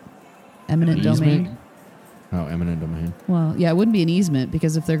call that? Eminent Easement? domain. Oh, eminent domain. Well, yeah, it wouldn't be an easement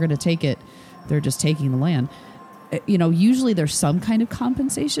because if they're going to take it, they're just taking the land. Usually there's some kind of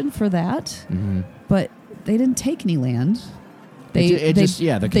compensation for that, but they didn't take any land.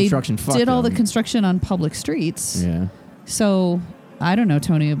 The construction they fucked did all the them. construction on public streets. Yeah. So I don't know,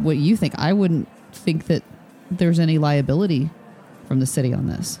 Tony, what you think. I wouldn't think that there's any liability from the city on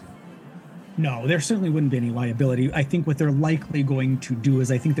this. No, there certainly wouldn't be any liability. I think what they're likely going to do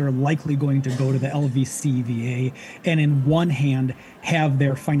is I think they're likely going to go to the LVCVA and in one hand have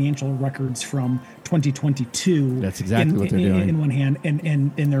their financial records from 2022. That's exactly what they're doing. In one hand and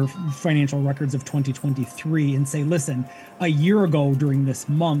in their financial records of 2023 and say, listen, a year ago during this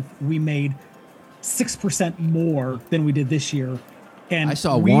month, we made 6% more than we did this year. And I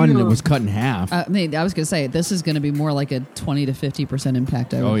saw one that was cut in half. I was going to say, this is going to be more like a 20 to 50%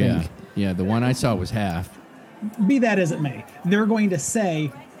 impact, I would think. Yeah, the one I saw was half. Be that as it may, they're going to say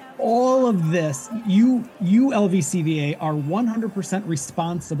all of this, you LVCVA are 100%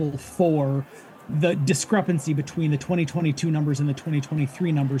 responsible for the discrepancy between the 2022 numbers and the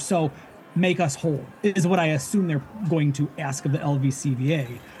 2023 numbers. So make us whole is what I assume they're going to ask of the LVCVA.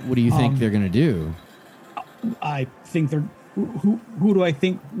 What do you think they're going to do? I think they're who do I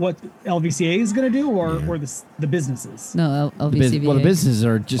think what LVCA is going to do or the businesses? No, LVCVA. The businesses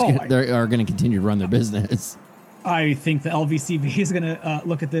are just are going to continue to run their business. I think the LVCVA is going to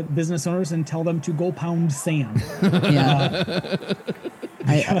look at the business owners and tell them to go pound sand. Yeah.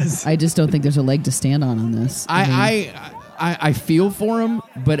 I just don't think there's a leg to stand on this. I feel for them,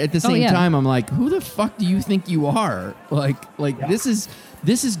 but at the same time, I'm like, who the fuck do you think you are?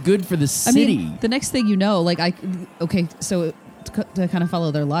 This is good for the city. I mean, the next thing you know, so to kind of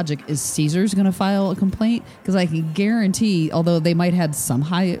follow their logic, is Caesars going to file a complaint? Because I can guarantee, although they might have some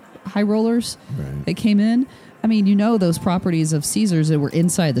high rollers that came in, I mean, those properties of Caesars that were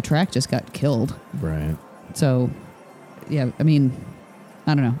inside the track just got killed. Right. So, yeah, I mean,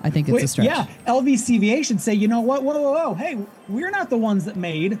 I don't know. I think it's a stretch. Yeah, LVCVA should say, you know what? Whoa. Hey, we're not the ones that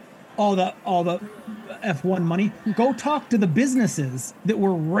made all the F1 money. Go talk to the businesses that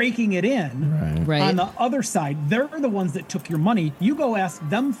were raking it in Right. on the other side. They're the ones that took your money. You go ask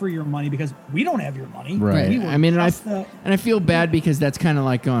them for your money because we don't have your money. Right. I mean, and I feel bad because that's kind of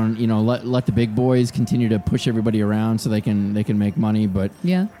like on, let the big boys continue to push everybody around so they can make money. But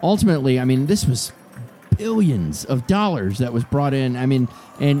ultimately, I mean, this was billions of dollars that was brought in. I mean,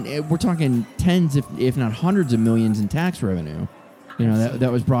 and we're talking tens, if not hundreds of millions in tax revenue.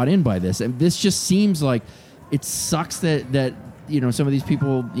 That was brought in by this. And this just seems like it sucks that some of these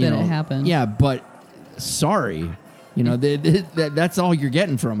people, it happened. Yeah, but sorry. That's all you're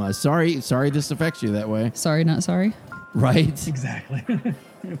getting from us. Sorry this affects you that way. Sorry, not sorry. Right. Exactly.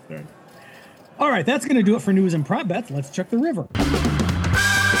 All right, that's going to do it for news and prop bets. Let's check the river.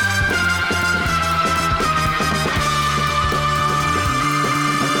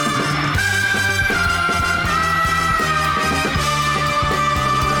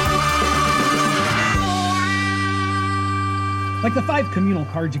 Like the 5 communal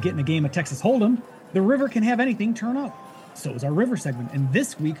cards you get in a game of Texas Hold'em, the river can have anything turn up. So is our river segment. And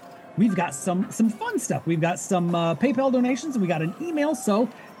this week, we've got some fun stuff. We've got some PayPal donations, and we got an email. So,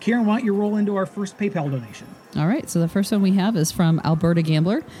 Karen, why don't you roll into our first PayPal donation? All right. So the first one we have is from Alberta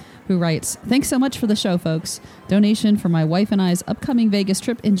Gambler, who writes, "Thanks so much for the show, folks. Donation for my wife and I's upcoming Vegas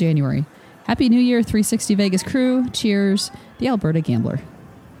trip in January. Happy New Year, 360 Vegas crew. Cheers, the Alberta Gambler."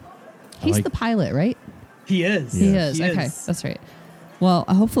 He's the pilot, right? He is. He is. Okay, that's right. Well,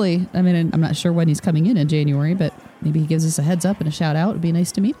 hopefully, I mean, I'm not sure when he's coming in January, but maybe he gives us a heads up and a shout out. It'd be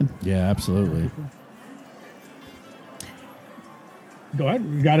nice to meet him. Yeah, absolutely. Go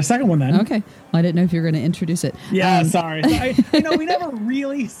ahead. We got a second one then. Okay. Well, I didn't know if you were going to introduce it. Yeah, sorry. We never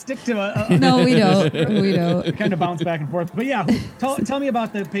really stick to a No, we don't. We don't. Kind of bounce back and forth. But yeah, tell me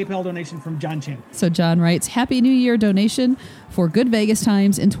about the PayPal donation from John Chan. So John writes, "Happy New Year donation for good Vegas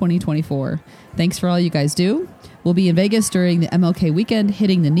times in 2024. Thanks for all you guys do. We'll be in Vegas during the MLK weekend,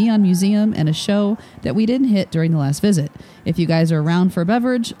 hitting the Neon Museum and a show that we didn't hit during the last visit. If you guys are around for a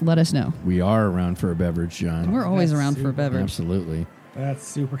beverage, let us know. We are around for a beverage, John. We're always That's around for a beverage. Absolutely. That's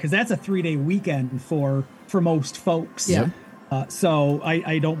super, because that's a 3-day weekend for most folks. Yeah. So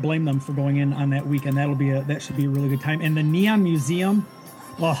I don't blame them for going in on that weekend. That should be a really good time. And the Neon Museum,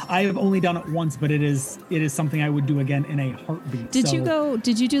 well, I have only done it once, but it is something I would do again in a heartbeat. Did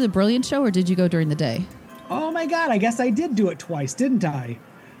you do the Brilliant show, or did you go during the day? Oh my God, I guess I did do it twice, didn't I?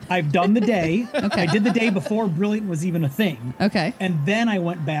 I've done the day. Okay. I did the day before Brilliant was even a thing. Okay. And then I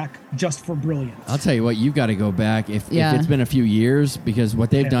went back just for Brilliant. I'll tell you what, you've got to go back if it's been a few years, because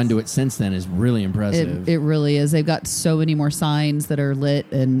what they've done to it since then is really impressive. It really is. They've got so many more signs that are lit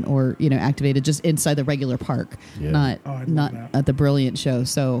or activated just inside the regular park, not at the Brilliant show.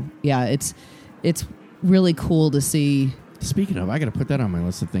 So yeah, it's really cool to see. Speaking of, I got to put that on my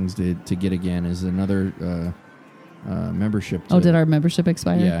list of things to get again. Is another membership. Did our membership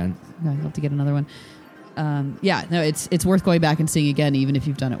expire? Yeah, no, I'll have to get another one. It's worth going back and seeing again, even if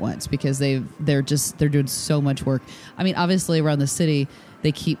you've done it once, because they're doing so much work. I mean, obviously around the city,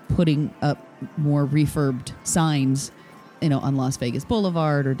 they keep putting up more refurbed signs, on Las Vegas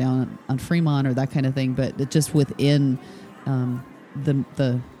Boulevard or down on Fremont or that kind of thing. But just within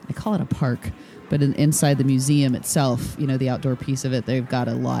I call it a park, but inside the museum itself, the outdoor piece of it, they've got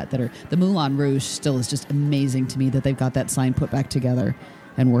a lot that are. The Moulin Rouge still is just amazing to me that they've got that sign put back together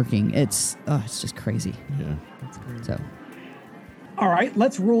and working. It's just crazy. Yeah, that's great. So, all right,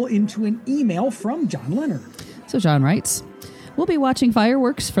 let's roll into an email from John Leonard. So John writes, "We'll be watching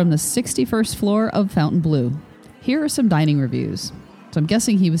fireworks from the 61st floor of Fontainebleau. Here are some dining reviews." So I'm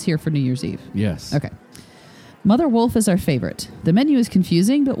guessing he was here for New Year's Eve. Yes. Okay. "Mother Wolf is our favorite. The menu is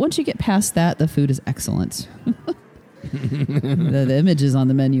confusing, but once you get past that, the food is excellent." the images on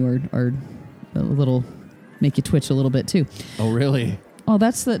the menu are a little, make you twitch a little bit too. Oh, really? Oh,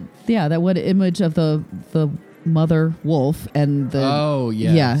 that's that one image of the mother wolf and the. Oh,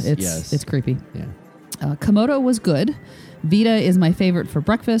 yes. Yeah, it's creepy. Yeah. Komodo was good. Vita is my favorite for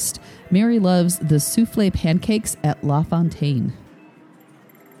breakfast. Mary loves the souffle pancakes at La Fontaine.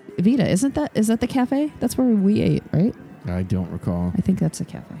 Vita, is that the cafe? That's where we ate, right? I don't recall. I think that's a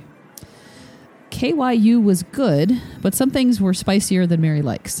cafe. KYU was good, but some things were spicier than Mary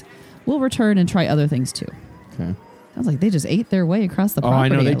likes. We'll return and try other things too. Okay. Sounds like they just ate their way across the property. Oh, I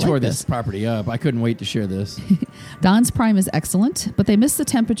know. They like tore this property up. I couldn't wait to share this. Don's Prime is excellent, but they missed the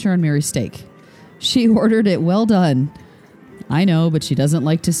temperature on Mary's steak. She ordered it well done. I know, but she doesn't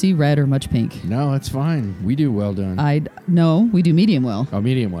like to see red or much pink. No, that's fine. We do well done. No, we do medium well. Oh,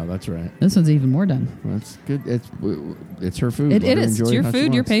 medium well. That's right. This one's even more done. Well, that's good. It's her food. It is. It's your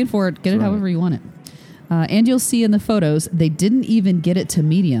food. You're paying for it. Get it however you want it. And you'll see in the photos, they didn't even get it to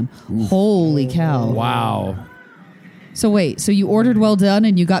medium. Oof. Holy cow. Wow. So wait, so you ordered well done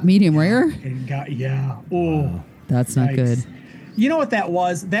and you got medium rare? Oh, that's not good. You know what that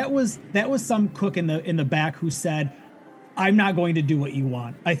was? That was some cook in the back who said, "I'm not going to do what you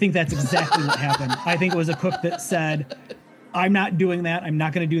want." I think that's exactly what happened. I think it was a cook that said, "I'm not doing that. I'm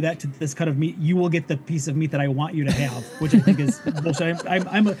not going to do that to this cut of meat. You will get the piece of meat that I want you to have," which I think is bullshit.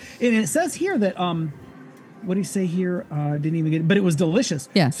 And it says here that what do you say here? Didn't even get it, but it was delicious.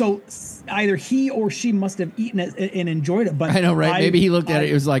 Yeah. So either he or she must have eaten it and enjoyed it. But I know, right? Maybe he looked at it.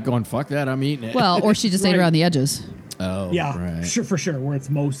 It was like going, "Fuck that! I'm eating it." Well, or she just ate around the edges. Oh, yeah, right. Sure, for sure. Where it's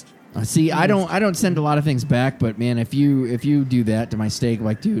most. See, I don't send a lot of things back, but man, if you do that to my steak,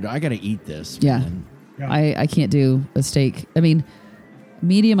 like, dude, I got to eat this. Yeah. Man. I can't do a steak. I mean,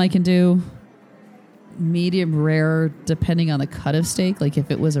 medium I can do. Medium rare, depending on the cut of steak. Like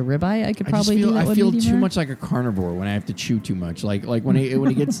if it was a ribeye, I could probably do that. I feel too rare. much like a carnivore when I have to chew too much. Like when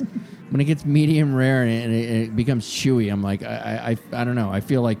it gets medium rare and it becomes chewy. I'm like I don't know. I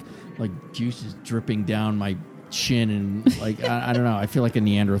feel like juice is dripping down my chin and like I don't know. I feel like a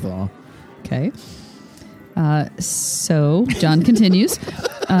Neanderthal. Okay. So John continues.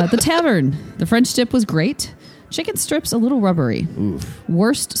 The tavern. The French dip was great. Chicken strips a little rubbery. Oof.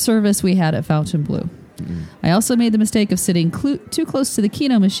 Worst service we had at Fontainebleau. I also made the mistake of sitting too close to the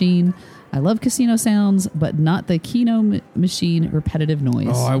Keno machine. I love casino sounds, but not the Keno machine repetitive noise.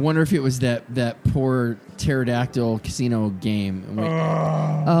 Oh, I wonder if it was that poor pterodactyl casino game.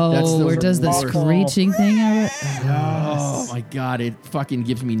 Where does the screeching thing out? Oh my God, it fucking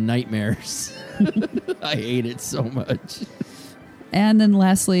gives me nightmares. I hate it so much. And then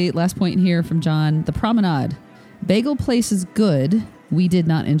last point here from John, the promenade. Bagel place is good. We did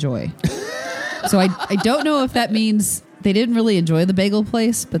not enjoy. So I don't know if that means they didn't really enjoy the bagel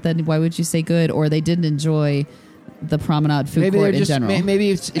place, but then why would you say good? Or they didn't enjoy the promenade food court in general. Maybe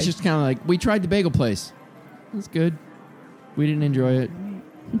it's just kind of like, we tried the bagel place. It's good. We didn't enjoy it.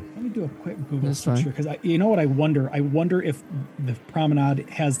 Let me do a quick Google That's search fine. here, because you know what I wonder? I wonder if the Promenade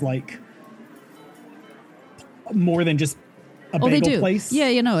has like more than just a bagel they do. place. Yeah,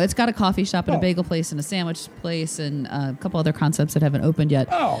 it's got a coffee shop and Oh. a bagel place and a sandwich place and a couple other concepts that haven't opened yet.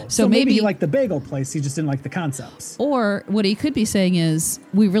 Oh, so maybe he liked the bagel place. He just didn't like the concepts. Or what he could be saying is,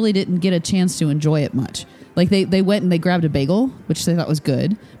 we really didn't get a chance to enjoy it much. Like they went and they grabbed a bagel, which they thought was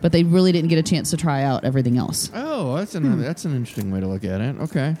good, but they really didn't get a chance to try out everything else. Oh, that's an interesting way to look at it.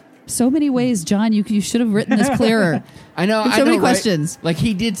 Okay. So many ways, John. You should have written this clearer. I know. There's I so know, many right? questions. Like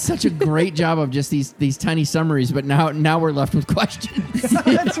he did such a great job of just these tiny summaries, but now we're left with questions.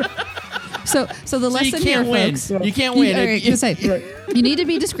 That's right. So the lesson you can't here, win. folks. You can't win. all right, just say, you need to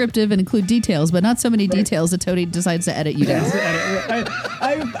be descriptive and include details, but not so many details that Tony decides to edit you down.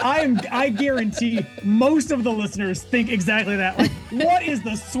 I guarantee most of the listeners think exactly that. Like, what is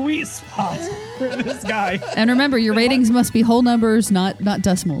the sweet spot for this guy? And remember, your ratings must be whole numbers, not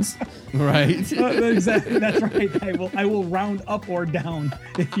decimals. Right. Exactly. That's right. I will round up or down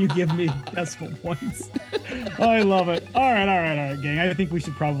if you give me decimal points. I love it. All right, gang. I think we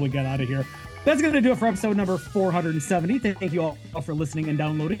should probably get out of here. That's going to do it for episode number 470. Thank you all for listening and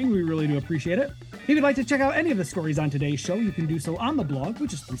downloading. We really do appreciate it. If you'd like to check out any of the stories on today's show, you can do so on the blog,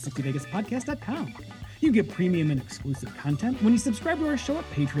 which is 360vegaspodcast.com. You get premium and exclusive content when you subscribe to our show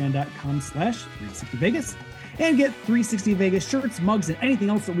at patreon.com/360vegas and get 360 Vegas shirts, mugs, and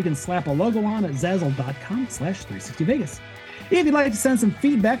anything else that we can slap a logo on at zazzle.com/360vegas. If you'd like to send some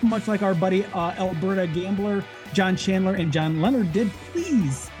feedback, much like our buddy Alberta Gambler, John Chandler, and John Leonard did,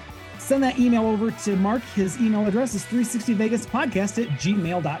 please send that email over to Mark. His email address is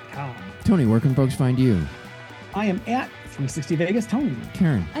 360vegaspodcast@gmail.com. Tony, where can folks find you? I am at 360 Vegas Tony.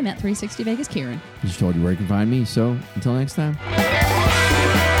 Karen. I'm at 360 Vegas Karen. I just told you where you can find me. So until next time.